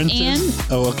Anne.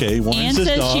 Warren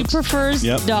says dogs. She prefers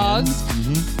dogs.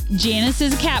 Mm-hmm. Janice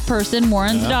is a cat person.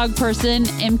 Warren's a dog person.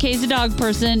 MK's a dog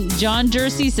person. John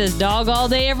Jersey says dog all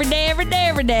day, every day, every day,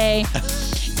 every day.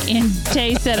 And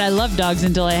Tay said, I love dogs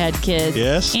until I had kids.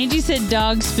 Yes. Angie said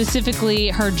dogs, specifically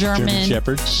her German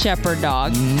Shepherd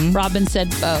dog. Mm-hmm. Robin said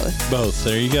both. Both.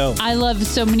 There you go. I love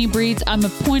so many breeds. I'm a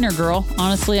pointer girl.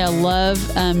 Honestly, I love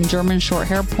German short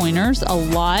hair pointers a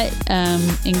lot,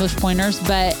 English pointers,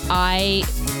 but I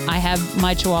have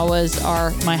my Chihuahuas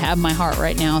have my heart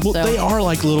right now. Well, so. They are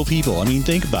like little people. I mean,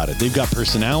 think about it. They've got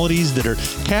personalities that are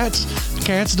cats.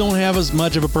 Cats don't have as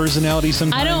much of a personality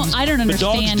sometimes. I don't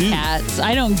understand cats.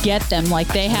 I don't get them. Like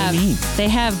they have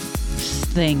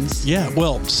things. Yeah.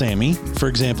 Well, Sammy, for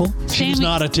example, she was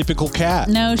not a typical cat.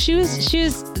 No, she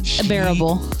was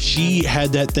bearable. She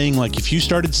had that thing. Like if you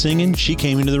started singing, she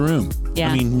came into the room.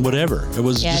 Yeah. I mean, whatever. It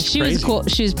was just she crazy. was cool.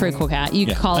 She was a pretty cool cat. You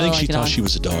could call her I think like she a thought dog. she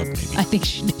was a dog, maybe. I think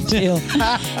she did too.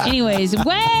 Anyways,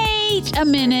 wait a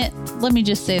minute. Let me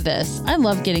just say this. I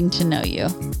love getting to know you.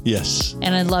 Yes.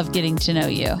 And I love getting to know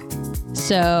you.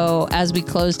 So as we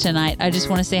close tonight, I just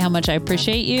want to say how much I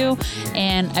appreciate you,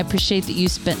 and I appreciate that you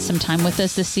spent some time with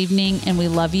us this evening, and we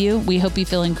love you. We hope you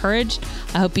feel encouraged.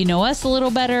 I hope you know us a little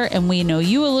better, and we know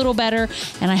you a little better,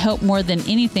 and I hope more than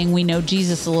anything we know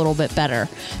Jesus a little bit better.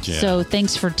 Yeah. So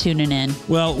thanks for tuning in.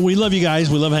 Well, we love you guys.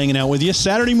 We love hanging out with you.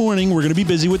 Saturday morning, we're going to be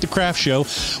busy with the craft show.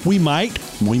 We might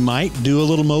do a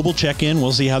little mobile check-in.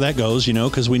 We'll see how that goes,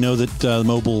 because we know that the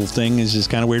mobile thing is just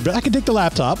kind of weird, but I can take the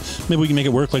laptop. Maybe we can make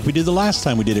it work like we did the last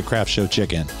time we did a craft show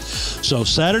check-in. So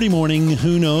Saturday morning,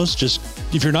 who knows? Just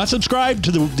if you're not subscribed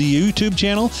to the YouTube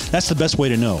channel, that's the best way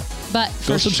to know. But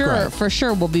for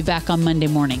sure, we'll be back on Monday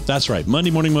morning. That's right. Monday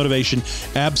Morning Motivation.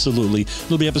 Absolutely.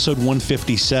 It'll be episode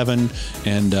 157.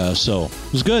 And so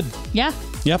it was good. Yeah.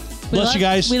 Yep. Bless you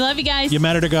guys. We love you guys. You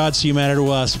matter to God, so you matter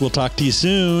to us. We'll talk to you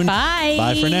soon. Bye.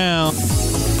 Bye for now.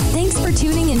 Thanks for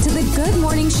tuning into the Good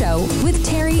Morning Show with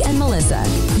Terry and Melissa.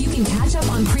 You can catch up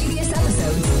on previous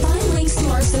episodes, find links to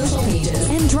our social pages,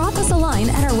 and drop us a line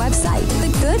at our website,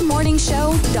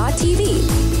 thegoodmorningshow.tv.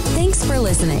 Thanks for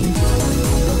listening.